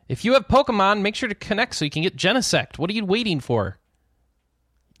 If you have Pokemon, make sure to connect so you can get Genesect. What are you waiting for?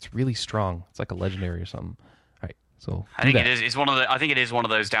 It's really strong. It's like a legendary or something. All right, so I think it is. It's one of the. I think it is one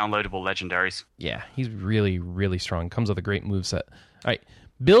of those downloadable legendaries. Yeah, he's really, really strong. Comes with a great moveset. All right.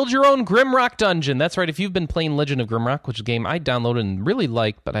 Build your own Grimrock dungeon. That's right. If you've been playing Legend of Grimrock, which is a game I downloaded and really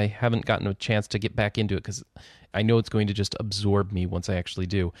like, but I haven't gotten a chance to get back into it because I know it's going to just absorb me once I actually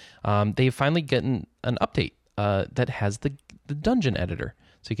do. They've finally gotten an update that has the dungeon editor.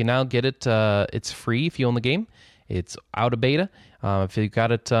 So you can now get it. It's free if you own the game. It's out of beta. If you've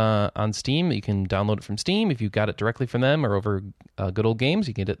got it on Steam, you can download it from Steam. If you've got it directly from them or over Good Old Games,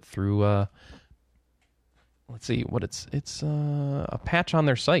 you can get it through let's see what it's a patch on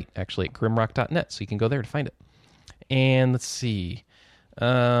their site actually at grimrock.net, so you can go there to find it. And let's see,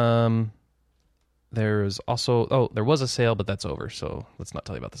 there's also there was a sale, but that's over, so let's not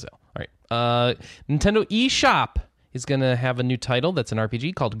tell you about the sale. All right, Nintendo eShop is going to have a new title that's an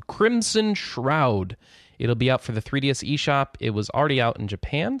RPG called Crimson Shroud. It'll be out for the 3DS eShop. It was already out in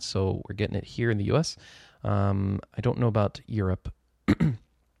Japan, so we're getting it here in the US. I don't know about Europe, but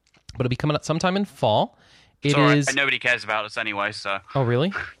it'll be coming out sometime in fall. It's all right. Nobody cares about us anyway, so... Oh,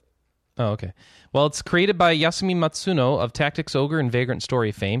 really? Oh, okay. Well, it's created by Yasumi Matsuno of Tactics Ogre and Vagrant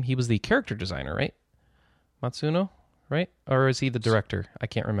Story fame. He was the character designer, right? Matsuno, right? Or is he the director? I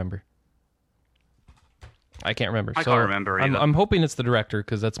can't remember. I can't remember either. I'm hoping it's the director,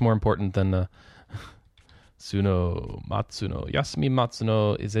 because that's more important than Matsuno. Yasumi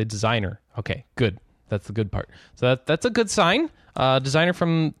Matsuno is a designer. Okay, good. That's the good part. So that's a good sign. Designer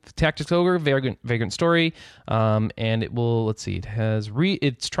from Tactics Ogre, Vagrant Story, and it will. Let's see.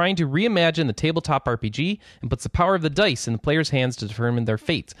 It's trying to reimagine the tabletop RPG and puts the power of the dice in the player's hands to determine their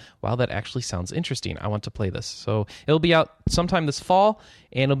fates. Wow, that actually sounds interesting. I want to play this. So it'll be out sometime this fall,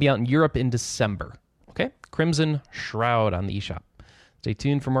 and it'll be out in Europe in December. Okay, Crimson Shroud on the eShop. Stay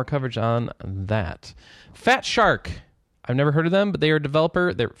tuned for more coverage on that. Fat Shark. I've never heard of them, but they are a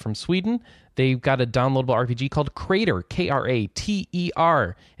developer. They're from Sweden. They've got a downloadable RPG called Crater, Krater,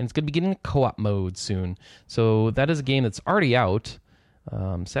 and it's going to be getting a co-op mode soon. So that is a game that's already out.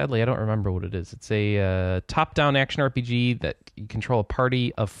 Sadly, I don't remember what it is. It's a top-down action RPG that you control a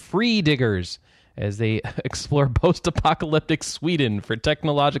party of free diggers as they explore post-apocalyptic Sweden for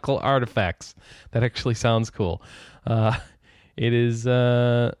technological artifacts. That actually sounds cool. It is...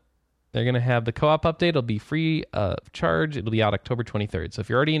 They're going to have the co-op update. It'll be free of charge. It'll be out October 23rd. So if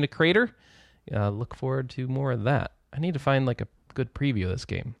you're already into Crater, look forward to more of that. I need to find like a good preview of this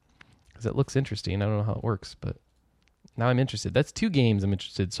game because it looks interesting. I don't know how it works, but now I'm interested. That's 2 games I'm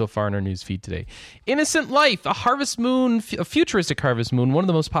interested so far in our news feed today. Innocent Life, a Harvest Moon, a futuristic Harvest Moon, one of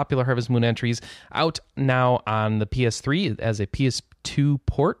the most popular Harvest Moon entries, out now on the PS3 as a PS2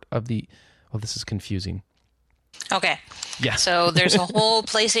 port of the... Oh, this is confusing. Okay. Yeah. So there's a whole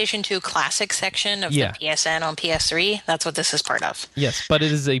PlayStation 2 Classic section of the PSN on PS3. That's what this is part of. Yes, but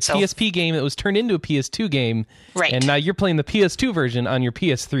it is a PSP game that was turned into a PS2 game. Right. And now you're playing the PS2 version on your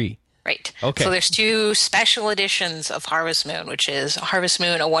PS3. Right. Okay. So there's 2 special editions of Harvest Moon, which is Harvest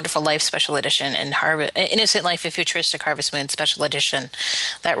Moon, A Wonderful Life Special Edition, and Innocent Life, A Futuristic Harvest Moon Special Edition,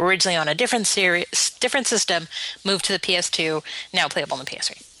 that were originally on a different system, moved to the PS2, now playable on the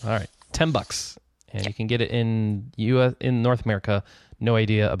PS3. All right. $10. And you can get it in North America. No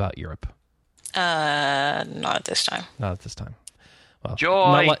idea about Europe. Not at this time. Not at this time. Well,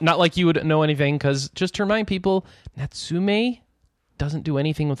 Joy. Not like you would know anything, because just to remind people, Natsume doesn't do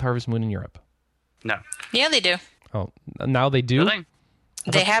anything with Harvest Moon in Europe. No. Yeah, they do. Oh, now they do? Really?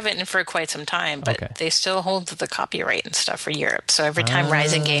 They haven't for quite some time, but they still hold the copyright and stuff for Europe. So every time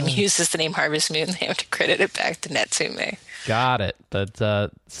Rising Game uses the name Harvest Moon, they have to credit it back to Natsume. Got it.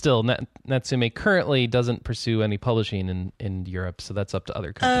 But still, Natsume currently doesn't pursue any publishing in Europe, so that's up to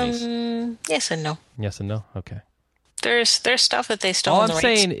other companies. Yes and no. Yes and no? Okay. There's stuff that they still All own the I'm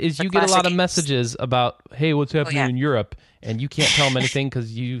rights saying is for you get a lot of classic messages about, hey, what's happening in Europe, and you can't tell them anything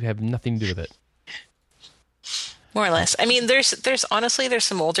because you have nothing to do with it. More or less. I mean, there's honestly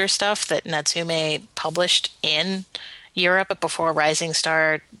some older stuff that Natsume published in Europe before Rising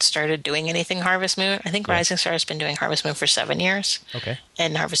Star started doing anything Harvest Moon. I think Rising Star has been doing Harvest Moon for 7 years. Okay.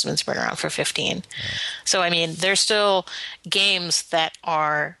 And Harvest Moon's been around for 15. So, I mean, there's still games that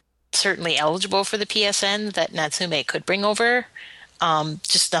are certainly eligible for the PSN that Natsume could bring over.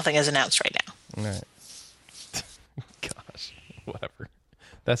 Just nothing is announced right now. All right. Gosh, whatever.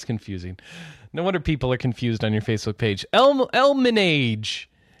 That's confusing. No wonder people are confused on your Facebook page. Elminage.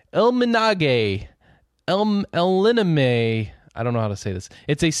 Elminage. Eliname. I don't know how to say this.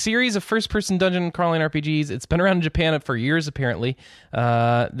 It's a series of first-person dungeon crawling RPGs. It's been around in Japan for years, apparently.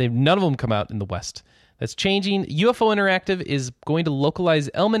 None of them come out in the West. That's changing. UFO Interactive is going to localize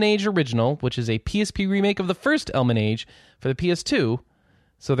Elminage Original, which is a PSP remake of the first Elminage for the PS2.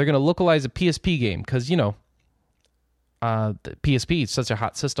 So they're going to localize a PSP game because, the PSP is such a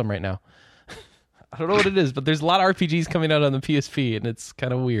hot system right now. I don't know what it is, but there's a lot of RPGs coming out on the PSP, and it's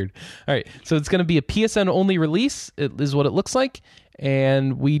kind of weird. All right, so it's going to be a PSN-only release, it is what it looks like,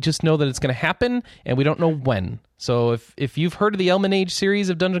 and we just know that it's going to happen, and we don't know when. So if you've heard of the Elminage series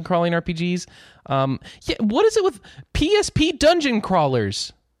of dungeon crawling RPGs, what is it with PSP dungeon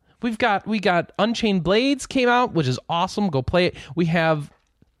crawlers? We got Unchained Blades came out, which is awesome. Go play it. We have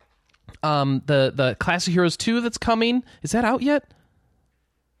the Classic Heroes 2 that's coming. Is that out yet?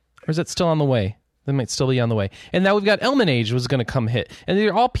 Or is that still on the way? They might still be on the way. And now we've got Elman Age was going to come hit. And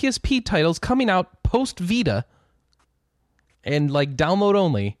they're all PSP titles coming out post-Vita and like download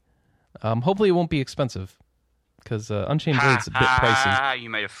only. Hopefully it won't be expensive because Unchained Blade's a bit pricey. You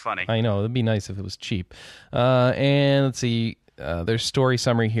made it funny. I know. It'd be nice if it was cheap. And let's see. There's story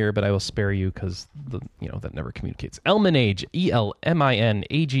summary here, but I will spare you because that never communicates. Elman Age,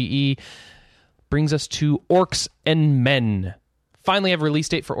 ELMINAGE, brings us to Orcs and Men. Finally have a release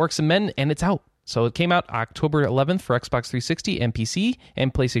date for Orcs and Men, and it's out. So it came out October 11th for Xbox 360 and PC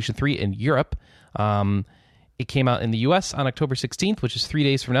and PlayStation 3 in Europe. It came out in the US on October 16th, which is 3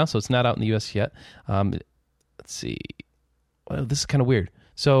 days from now, so it's not out in the US yet. Let's see. Well, this is kind of weird.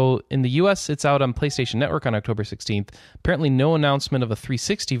 So in the US, it's out on PlayStation Network on October 16th. Apparently no announcement of a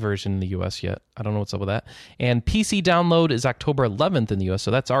 360 version in the US yet. I don't know what's up with that. And PC download is October 11th in the US,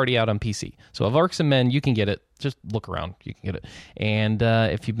 so that's already out on PC. So of Orcs and Men, you can get it. Just look around. You can get it. And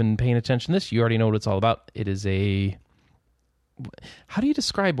if you've been paying attention to this, you already know what it's all about. It is a... How do you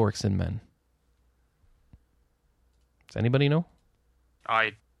describe Orcs and Men? Does anybody know?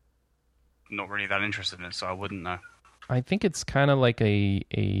 I'm not really that interested in it, so I wouldn't know. I think it's kind of like I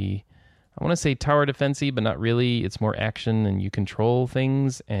want to say tower defense-y, but not really. It's more action, and you control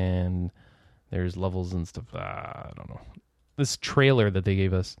things, and there's levels and stuff. I don't know. This trailer that they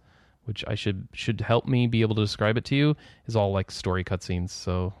gave us, which I should help me be able to describe it to you, is all like story cutscenes,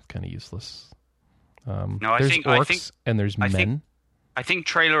 so kind of useless. No, there's orcs and there's men. I think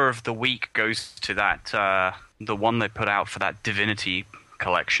trailer of the week goes to that the one they put out for that Divinity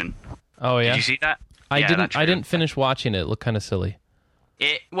collection. Oh yeah, did you see that? I didn't finish watching it. It looked kind of silly.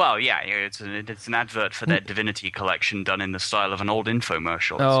 It's an advert for their Divinity collection done in the style of an old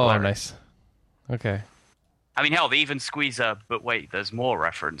infomercial. It's oh, hilarious. Nice. Okay. I mean, hell, they even squeeze but wait, there's more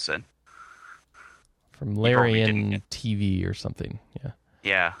reference in. From Larian TV or something, yeah.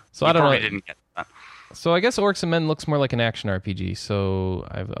 Yeah. So I don't know. Didn't get that. So I guess Orcs and Men looks more like an action RPG, so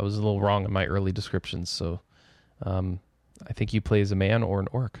I was a little wrong in my early descriptions, so I think you play as a man or an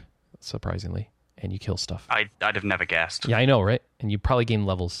orc, surprisingly. And you kill stuff. I'd have never guessed. Yeah, I know, right? And you probably gain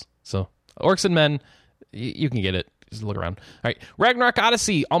levels. So, Orcs and Men, you can get it. Just look around. All right, Ragnarok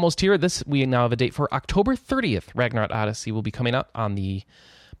Odyssey, almost here. We now have a date for October 30th. Ragnarok Odyssey will be coming out on the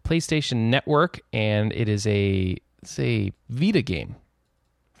PlayStation Network, and it is a Vita game.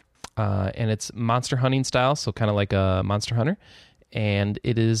 And it's monster hunting style, so kind of like a Monster Hunter. And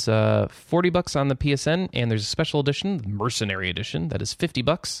it is $40 on the PSN, and there's a special edition, the Mercenary Edition, that is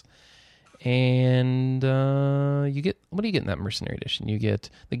 $50. And you get, what do you get in that Mercenary Edition? You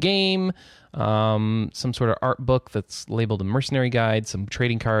get the game, some sort of art book that's labeled a Mercenary Guide, some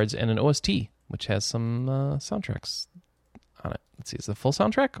trading cards, and an OST, which has some soundtracks on it. Let's see, is it a full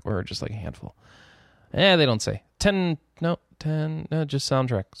soundtrack or just like a handful? They don't say. 10, just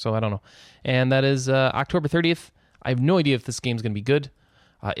soundtrack, so I don't know. And that is October 30th. I have no idea if this game's going to be good.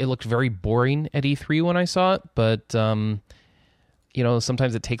 It looked very boring at E3 when I saw it, but...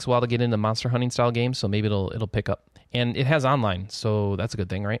 sometimes it takes a while to get into monster hunting style games, so maybe it'll pick up. And it has online, so that's a good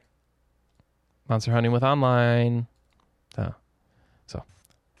thing, right? Monster hunting with online. So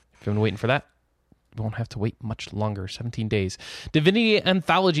if you've been waiting for that, you won't have to wait much longer. 17 days. Divinity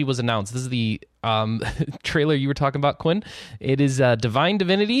Anthology was announced. This is the trailer you were talking about, Quinn. It is Divine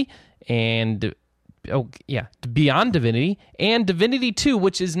Divinity and... Beyond Divinity and Divinity 2,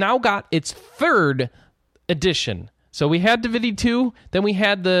 which has now got its third edition. So we had Divinity 2, then we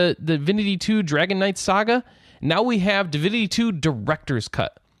had the Divinity 2 Dragon Knight Saga. Now we have Divinity 2 Director's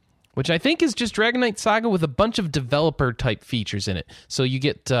Cut, which I think is just Dragon Knight Saga with a bunch of developer-type features in it. So you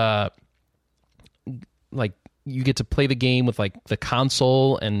get you get to play the game with like the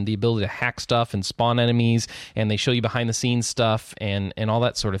console and the ability to hack stuff and spawn enemies, and they show you behind-the-scenes stuff and all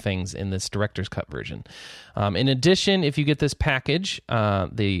that sort of things in this Director's Cut version. In addition, if you get this package,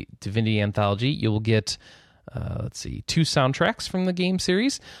 the Divinity Anthology, you will get... 2 soundtracks from the game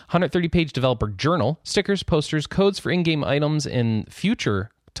series, 130-page developer journal, stickers, posters, codes for in-game items, and future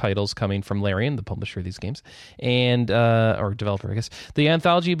titles coming from Larian, the publisher of these games, and or developer, I guess. The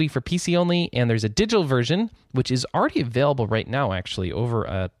anthology will be for PC only, and there's a digital version, which is already available right now, actually, over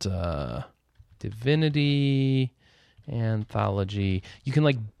at Divinity Anthology. You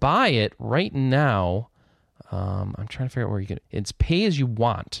can buy it right now. I'm trying to figure out where you can. It's pay as you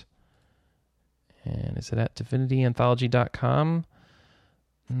want. And is it at divinityanthology.com?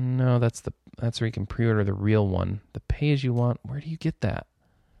 No, that's where you can pre-order the real one. The pay-as-you-want, where do you get that?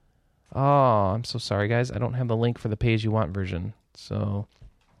 Oh, I'm so sorry, guys. I don't have the link for the pay-as-you-want version. So,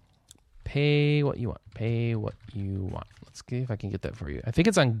 pay what you want. Pay what you want. Let's see if I can get that for you. I think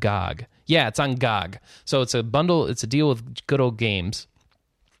it's on GOG. Yeah, it's on GOG. So it's a bundle. It's a deal with Good Old Games.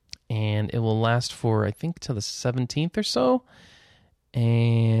 and it will last for, I think, till the 17th or so.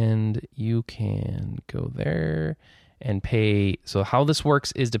 And you can go there and pay. So how this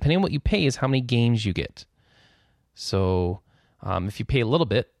works is, depending on what you pay, is how many games you get. So if you pay a little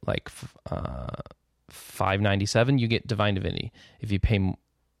bit, like $5.97, you get Divine Divinity. If you pay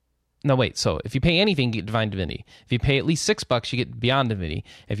if you pay anything, you get Divine Divinity. If you pay at least $6, you get Beyond Divinity.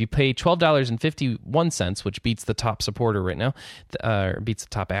 If you pay $12.51, which beats the top supporter right now, or beats the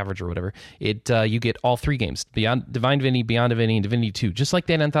top average or whatever, you get all 3 games: Beyond Divine Divinity, Beyond Divinity, and Divinity 2. Just like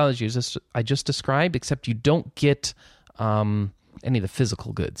that anthology I just described, except you don't get any of the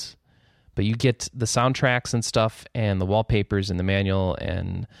physical goods. But you get the soundtracks and stuff, and the wallpapers, and the manual,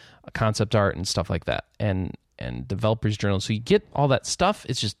 and concept art, and stuff like that, and developers journals. So you get all that stuff.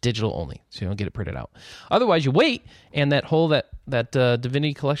 It's just digital only, so you don't get it printed out. Otherwise, you wait, and that whole that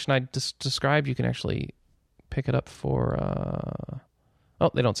Divinity collection I just described, you can actually pick it up for.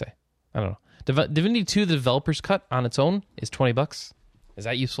 They don't say. I don't know. Divinity 2, the developer's cut on its own, is $20. Is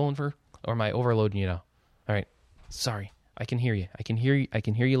that useful or am I overloading you now? All right, sorry. I can hear you. I can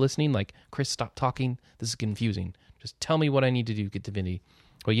hear you listening. Like, Chris, stop talking. This is confusing. Just tell me what I need to do to get Divinity.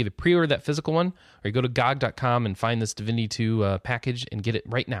 Well, you either pre-order that physical one, or you go to GOG.com and find this Divinity 2 package and get it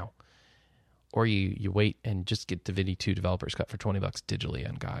right now. Or you wait and just get Divinity 2 Developer's Cut for $20 digitally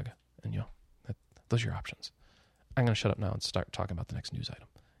on GOG. And those are your options. I'm going to shut up now and start talking about the next news item,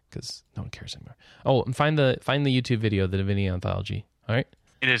 because no one cares anymore. Oh, and find the YouTube video, the Divinity Anthology. All right?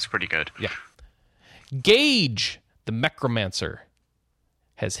 It is pretty good. Yeah. Gage, the Necromancer,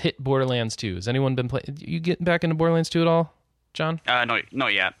 has hit Borderlands 2. Has anyone been playing? You getting back into Borderlands 2 at all, John?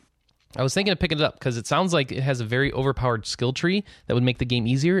 Not yet. I was thinking of picking it up because it sounds like it has a very overpowered skill tree that would make the game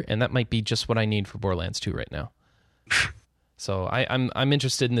easier, and that might be just what I need for Borderlands 2 right now. So I'm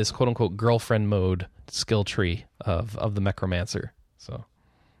interested in this quote-unquote girlfriend mode skill tree of the Necromancer. So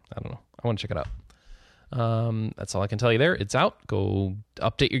I don't know. I want to check it out. That's all I can tell you there. It's out. Go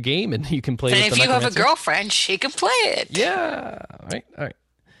update your game, and you can play And with if the you have a Necromancer. girlfriend, she can play it. Yeah. All right.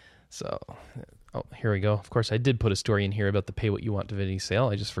 So, here we go. Of course, I did put a story in here about the Pay What You Want Divinity sale.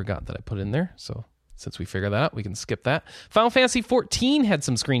 I just forgot that I put it in there. So, since we figured that out, we can skip that. Final Fantasy 14 had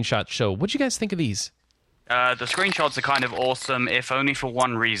some screenshots show. What'd you guys think of these? The screenshots are kind of awesome, if only for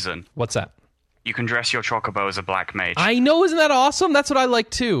one reason. What's that? You can dress your Chocobo as a black mage. I know, isn't that awesome? That's what I like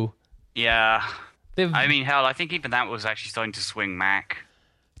too. Yeah. They've- I mean, hell, I think even that was actually starting to swing Mac.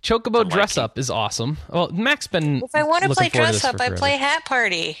 Chocobo dress up is awesome. Well, Mac's been. If I want to looking play forward to dress this up, for I forever. play Hat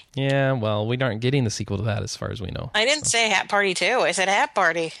Party. Yeah, well, we aren't getting the sequel to that as far as we know. I didn't say Hat Party 2. I said Hat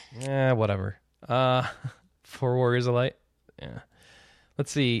Party. Yeah, whatever. For Warriors of Light. Yeah.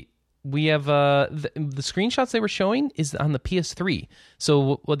 Let's see. We have the screenshots they were showing is on the PS3.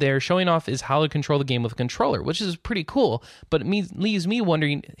 So what they're showing off is how to control the game with a controller, which is pretty cool. But it leaves me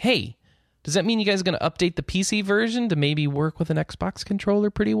wondering, hey, does that mean you guys are going to update the PC version to maybe work with an Xbox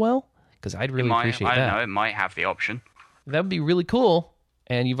controller pretty well? Because I'd really appreciate that. I don't know, it might have the option. That would be really cool.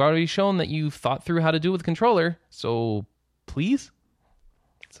 And you've already shown that you've thought through how to do it with a controller. So, please?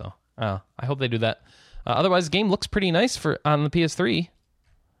 So, I hope they do that. Otherwise, the game looks pretty nice on the PS3.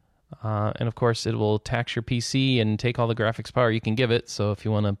 And, of course, it will tax your PC and take all the graphics power you can give it. So, if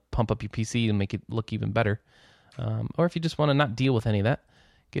you want to pump up your PC and make it look even better. Or if you just want to not deal with any of that,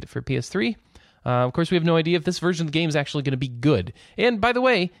 get it for PS3. Of course, we have no idea if this version of the game is actually going to be good. And by the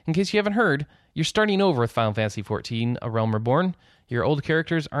way, in case you haven't heard, you're starting over with Final Fantasy XIV, A Realm Reborn. Your old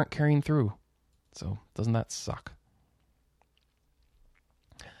characters aren't carrying through. So, doesn't that suck?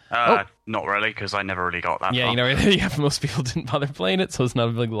 Not really, because I never really got that Yeah, far. Most people didn't bother playing it, so it's not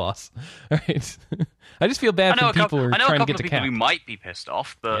a big loss. All right. I just feel bad for people who are trying to get to I know a couple of people cap. who might be pissed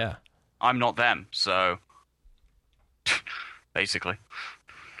off, but Yeah. I'm not them, so... basically.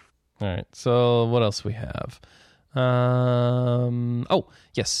 All right. So what else we have?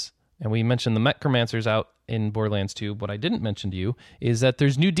 Yes. And we mentioned the Necromancer's out in Borderlands 2. What I didn't mention to you is that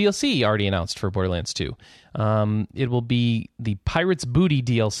there's new DLC already announced for Borderlands 2. It will be the Pirate's Booty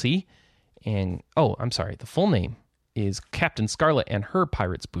DLC. And, I'm sorry. The full name is Captain Scarlet and Her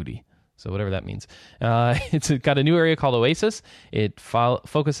Pirate's Booty. So whatever that means. It's got a new area called Oasis. It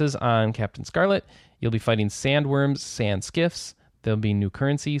focuses on Captain Scarlet. You'll be fighting sandworms, sand skiffs. There'll be new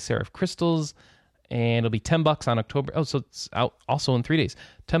currency, Seraph Crystals, and it'll be $10 on October. Oh, so it's out also in 3 days.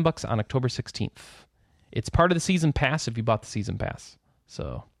 $10 on October 16th. It's part of the season pass if you bought the season pass.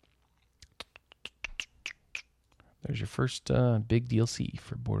 So there's your first big DLC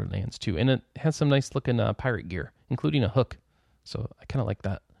for Borderlands 2, and it has some nice looking pirate gear, including a hook. So I kind of like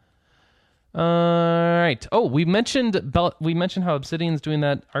that. All right. Oh, we mentioned how Obsidian's doing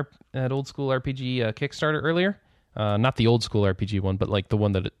that old school RPG Kickstarter earlier. Not the old school RPG one, but like the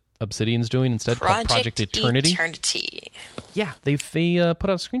one that Obsidian's doing instead, called Project Eternity. Yeah, they put out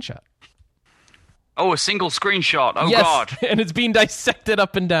a screenshot. Oh, a single screenshot. Oh, yes, God. And it's being dissected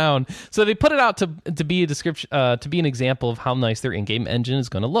up and down. So they put it out to be a description, to be an example of how nice their in-game engine is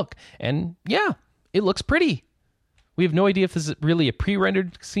going to look. And yeah, it looks pretty. We have no idea if this is really a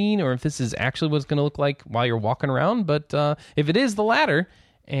pre-rendered scene or if this is actually what it's going to look like while you're walking around. But if it is the latter,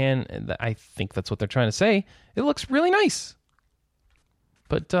 and I think that's what they're trying to say, it looks really nice.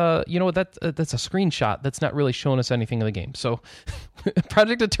 But you know what? That's a screenshot. That's not really showing us anything of the game. So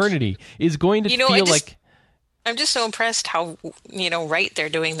Project Eternity is going to feel like... I'm just so impressed how, right they're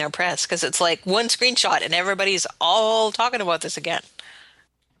doing their press. Because it's like one screenshot and everybody's all talking about this again.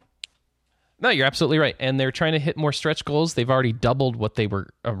 No, you're absolutely right. And they're trying to hit more stretch goals. They've already doubled what they were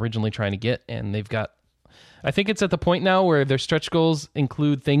originally trying to get. And they've got... I think it's at the point now where their stretch goals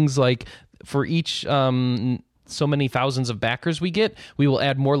include things like for each... so many thousands of backers we get, we will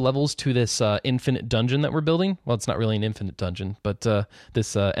add more levels to this infinite dungeon that we're building. Well, it's not really an infinite dungeon, but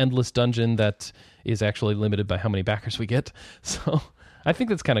this endless dungeon that is actually limited by how many backers we get. So I think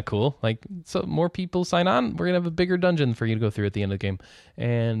that's kind of cool. Like, so more people sign on, we're going to have a bigger dungeon for you to go through at the end of the game.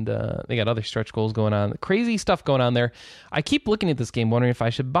 And they got other stretch goals going on. Crazy stuff going on there. I keep looking at this game wondering if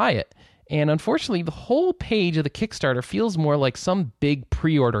I should buy it. And unfortunately, the whole page of the Kickstarter feels more like some big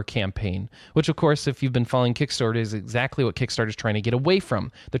pre-order campaign, which, of course, if you've been following Kickstarter, is exactly what Kickstarter is trying to get away from.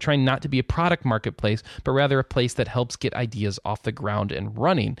 They're trying not to be a product marketplace, but rather a place that helps get ideas off the ground and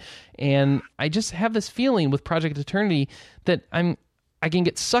running. And I just have this feeling with Project Eternity that I can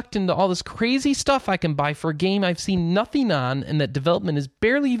get sucked into all this crazy stuff I can buy for a game I've seen nothing on and that development has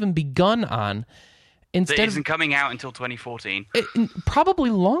barely even begun on. That isn't coming out until 2014. Probably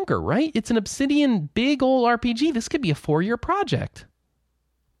longer, right? It's an Obsidian big old RPG. This could be a 4-year project.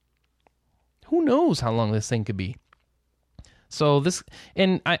 Who knows how long this thing could be? So this,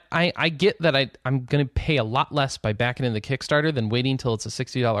 and I get that I'm going to pay a lot less by backing into the Kickstarter than waiting until it's a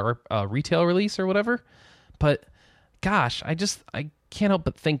 $60 retail release or whatever. But gosh, I can't help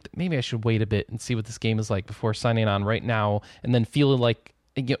but think that maybe I should wait a bit and see what this game is like before signing on right now, and then feeling like,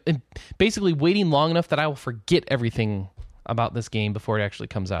 basically waiting long enough that I will forget everything about this game before it actually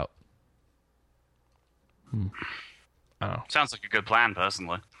comes out. I don't know. Sounds like a good plan,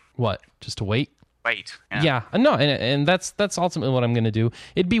 personally. What? Just to wait? Wait. Yeah. No, and that's ultimately what I'm going to do.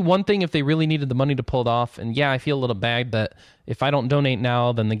 It'd be one thing if they really needed the money to pull it off, and yeah, I feel a little bad that if I don't donate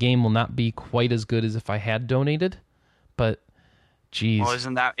now, then the game will not be quite as good as if I had donated. But, geez. Well,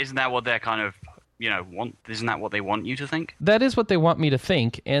 isn't that what they're kind of... isn't that what they want you to think? That is what they want me to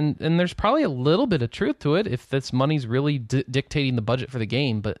think, and there's probably a little bit of truth to it if this money's really dictating the budget for the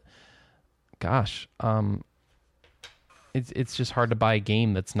game. But gosh, it's just hard to buy a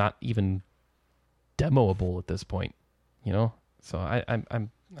game that's not even demoable at this point, So I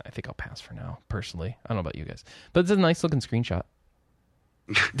think I'll pass for now. Personally, I don't know about you guys, but it's a nice looking screenshot.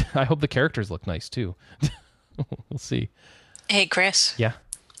 I hope the characters look nice too. We'll see. Hey, Chris. Yeah.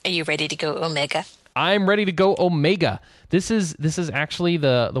 Are you ready to go Omega? I'm ready to go Omega. This is actually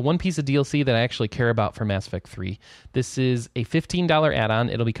the one piece of DLC that I actually care about for Mass Effect 3. This is a $15 add-on.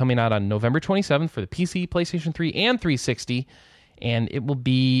 It'll be coming out on November 27th for the PC, PlayStation 3, and 360, and it will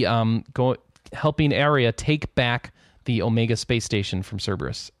be helping Aria take back the Omega space station from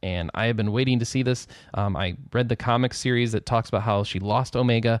Cerberus. And I have been waiting to see this. I read the comic series that talks about how she lost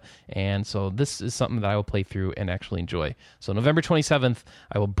Omega, and so this is something that I will play through and actually enjoy. So November 27th,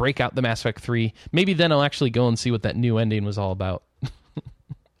 I will break out the Mass Effect 3. Maybe then I'll actually go and see what that new ending was all about.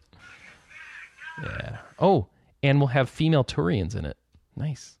 Yeah. Oh, and we'll have female Turians in it.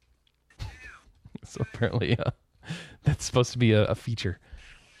 Nice. So apparently that's supposed to be a feature.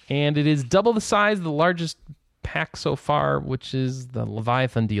 And it is double the size of the largest pack so far, which is the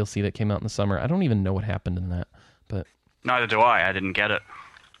Leviathan DLC that came out in the summer. I don't even know what happened in that, but neither do I. I didn't get it.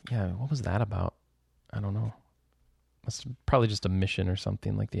 Yeah, what was that about? I don't know. Probably just a mission or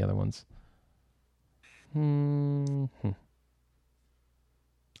something like the other ones. Oh,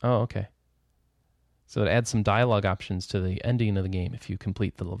 okay. So it adds some dialogue options to the ending of the game if you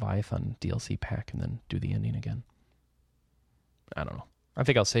complete the Leviathan DLC pack and then do the ending again. I don't know. I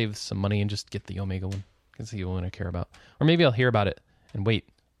think I'll save some money and just get the Omega one. That's the one I care about. Or maybe I'll hear about it and wait.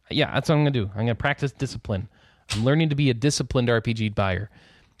 Yeah, that's what I'm going to do. I'm going to practice discipline. I'm learning to be a disciplined RPG buyer.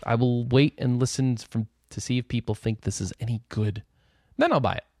 I will wait and listen to see if people think this is any good. Then I'll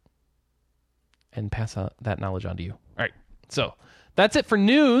buy it and pass that knowledge on to you. All right. So that's it for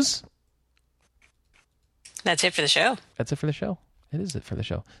news. That's it for the show. That's it for the show. It is it for the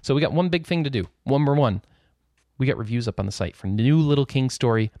show. So we got one big thing to do. Number one. We got reviews up on the site for New Little King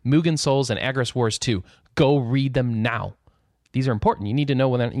Story, Mugen Souls, and Agris Wars 2. Go read them now. These are important. You need to know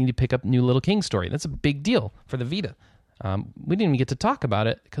whether or not you need to pick up New Little King story. That's a big deal for the Vita. We didn't even get to talk about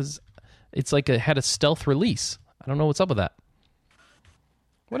it because it's like it had a stealth release. I don't know what's up with that.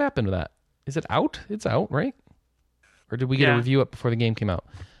 What happened to that? Is it out? It's out, right? Or did we get a review up before the game came out?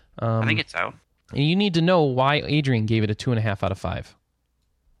 I think it's out. And you need to know why Adrian gave it a 2.5 out of 5.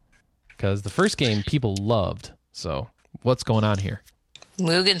 Because the first game people loved. So what's going on here?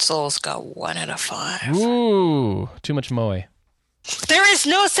 Mugen Souls got 1 out of 5. Ooh, too much moe. There is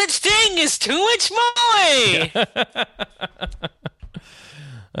no such thing as too much moe!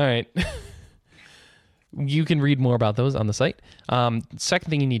 All right. You can read more about those on the site. Second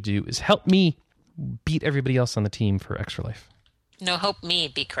thing you need to do is help me beat everybody else on the team for Extra Life. No, help me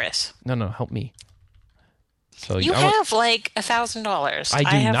be Chris. No, help me. So You have like $1,000. I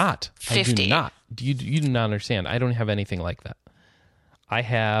do not. 50. I do not. You do not understand. I don't have anything like that. I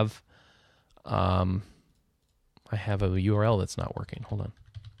have a URL that's not working. Hold on.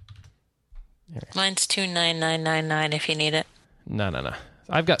 Mine's 29999 if you need it. No.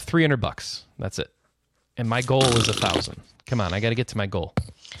 I've got $300. That's it. And my goal is 1,000. Come on, I got to get to my goal.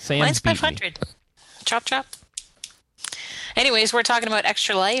 Mine's 500. Chop chop. Anyways, we're talking about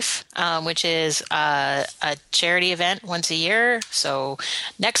Extra Life, which is a charity event once a year. So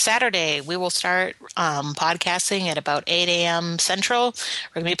next Saturday, we will start podcasting at about 8 a.m. Central.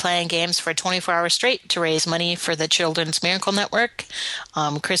 We're going to be playing games for 24 hours straight to raise money for the Children's Miracle Network.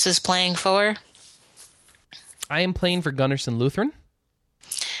 Chris is playing for? I am playing for Gunnarsson Lutheran.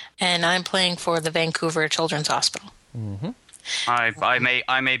 And I'm playing for the Vancouver Children's Hospital. Mm-hmm.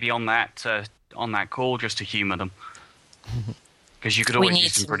 I may be on that call just to humour them. Because you could always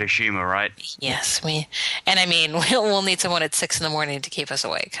use some British humour, right? Yes, we'll need someone at 6 a.m. to keep us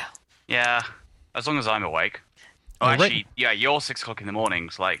awake. Yeah, as long as I'm awake. Oh, actually, yeah, you're 6 o'clock in the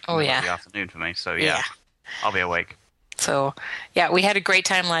mornings, like the afternoon for me. So yeah, I'll be awake. So yeah, we had a great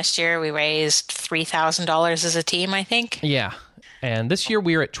time last year. We raised $3,000 as a team, I think. Yeah. And this year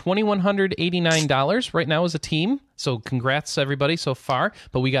we are at $2,189 right now as a team. So congrats everybody so far,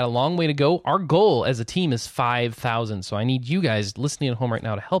 but we got a long way to go. Our goal as a team is 5,000. So I need you guys listening at home right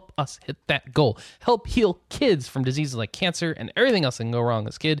now to help us hit that goal. Help heal kids from diseases like cancer and everything else that can go wrong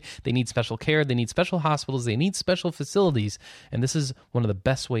as a kid. They need special care. They need special hospitals. They need special facilities. And this is one of the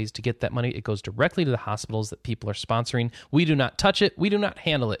best ways to get that money. It goes directly to the hospitals that people are sponsoring. We do not touch it. We do not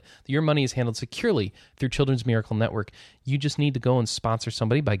handle it. Your money is handled securely through Children's Miracle Network. You just need to go and sponsor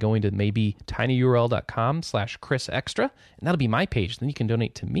somebody by going to maybe tinyurl.com/ChrisExtra, and that'll be my page. Then you can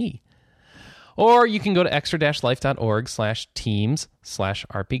donate to me. Or you can go to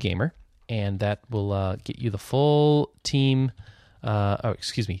extra-life.org/teams/RPGamer, and that will get you the full team.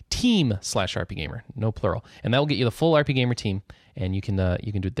 Team/RPGamer, no plural, and that will get you the full RPGamer team, and you can do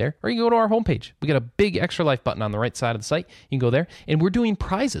it there, or you can go to our homepage. We got a big Extra Life button on the right side of the site. You can go there, and we're doing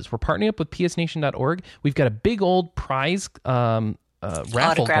prizes. We're partnering up with psnation.org. We've got a big old prize raffle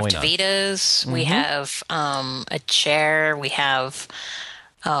autographed going on. Vitas. We have a chair. We have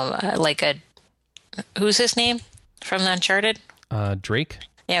who's his name from the Uncharted? Drake.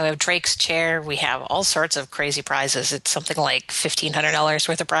 Yeah, we have Drake's chair. We have all sorts of crazy prizes. It's something like $1,500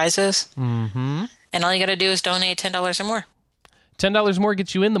 worth of prizes. Mm-hmm. And all you got to do is donate $10 or more. $10 more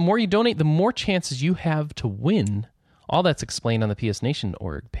gets you in. The more you donate, the more chances you have to win. All that's explained on the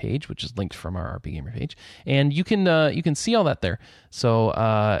PSNation.org page, which is linked from our RP Gamer page, and you can see all that there. So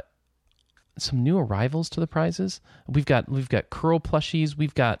some new arrivals to the prizes. We've got Curl plushies.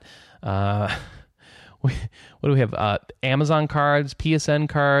 We've got what do we have? Amazon cards, PSN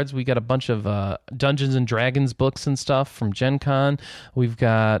cards. We got a bunch of Dungeons and Dragons books and stuff from Gen Con. We've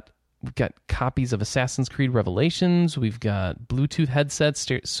got copies of Assassin's Creed Revelations. We've got Bluetooth headsets,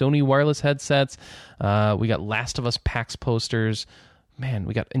 Sony wireless headsets. We got Last of Us PAX posters. Man,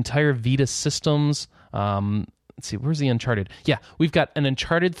 we got entire Vita systems. Let's see, where's the Uncharted? Yeah, we've got an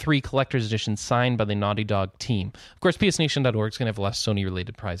Uncharted 3 Collector's Edition signed by the Naughty Dog team. Of course, PSNation.org is going to have less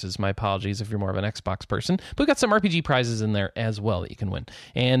Sony-related prizes. My apologies if you're more of an Xbox person. But we've got some RPG prizes in there as well that you can win.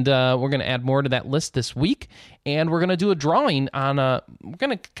 And we're going to add more to that list this week. And we're going to do a drawing on... we're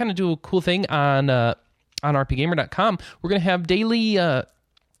going to kind of do a cool thing on rpgamer.com. We're going to have daily...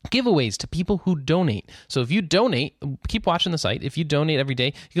 giveaways to people who donate. So if you donate, keep watching the site. If you donate every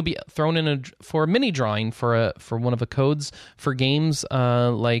day, you can be thrown in for a mini drawing for one of the codes for games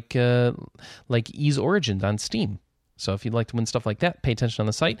like Ease Origins on Steam. So if you'd like to win stuff like that, pay attention on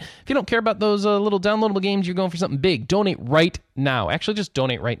the site. If you don't care about those little downloadable games, you're going for something big, donate right now. Actually, just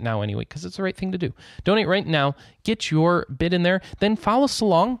donate right now anyway, because it's the right thing to do. Donate right now. Get your bid in there. Then follow us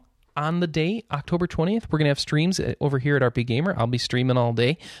along. On the day, October 20th, we're going to have streams over here at RP Gamer. I'll be streaming all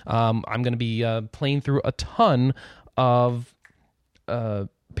day. I'm going to be playing through a ton of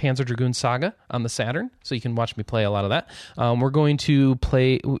Panzer Dragoon Saga on the Saturn, so you can watch me play a lot of that. We're going to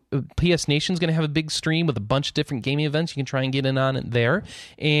play... PS Nation's going to have a big stream with a bunch of different gaming events. You can try and get in on it there.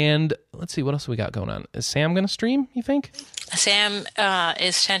 And let's see, what else we got going on? Is Sam going to stream, you think? Sam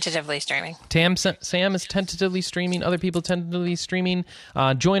is tentatively streaming. Sam is tentatively streaming. Other people tentatively streaming.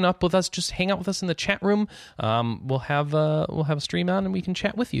 Join up with us. Just hang out with us in the chat room. We'll have a stream on, and we can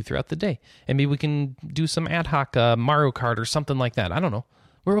chat with you throughout the day. And maybe we can do some ad hoc Mario Kart or something like that. I don't know.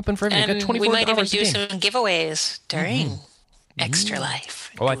 We're open for everything. And we might even do some giveaways during Extra Life.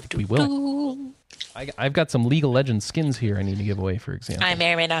 Oh, I think we will. I've got some League of Legends skins here I need to give away, for example. I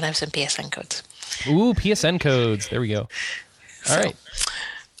may or may not have some PSN codes. Ooh, PSN codes. There we go. All right.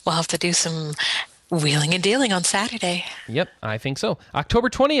 We'll have to do some wheeling and dealing on Saturday. Yep, I think so.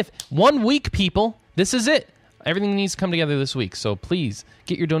 October 20th. 1 week, people. This is it. Everything needs to come together this week. So please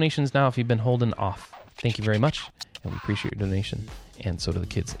get your donations now if you've been holding off. Thank you very much. And we appreciate your donation. And so do the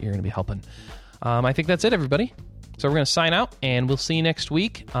kids that you're going to be helping. I think that's it, everybody. So we're going to sign out, and we'll see you next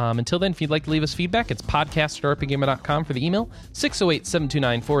week. Until then, if you'd like to leave us feedback, it's podcast@rpgamer.com for the email,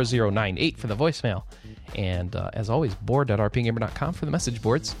 608-729-4098 for the voicemail. And as always, board.rpgamer.com for the message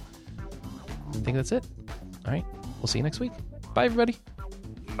boards. I think that's it. All right. We'll see you next week. Bye, everybody.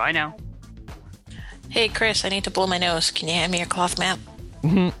 Bye now. Hey, Chris, I need to blow my nose. Can you hand me your cloth map?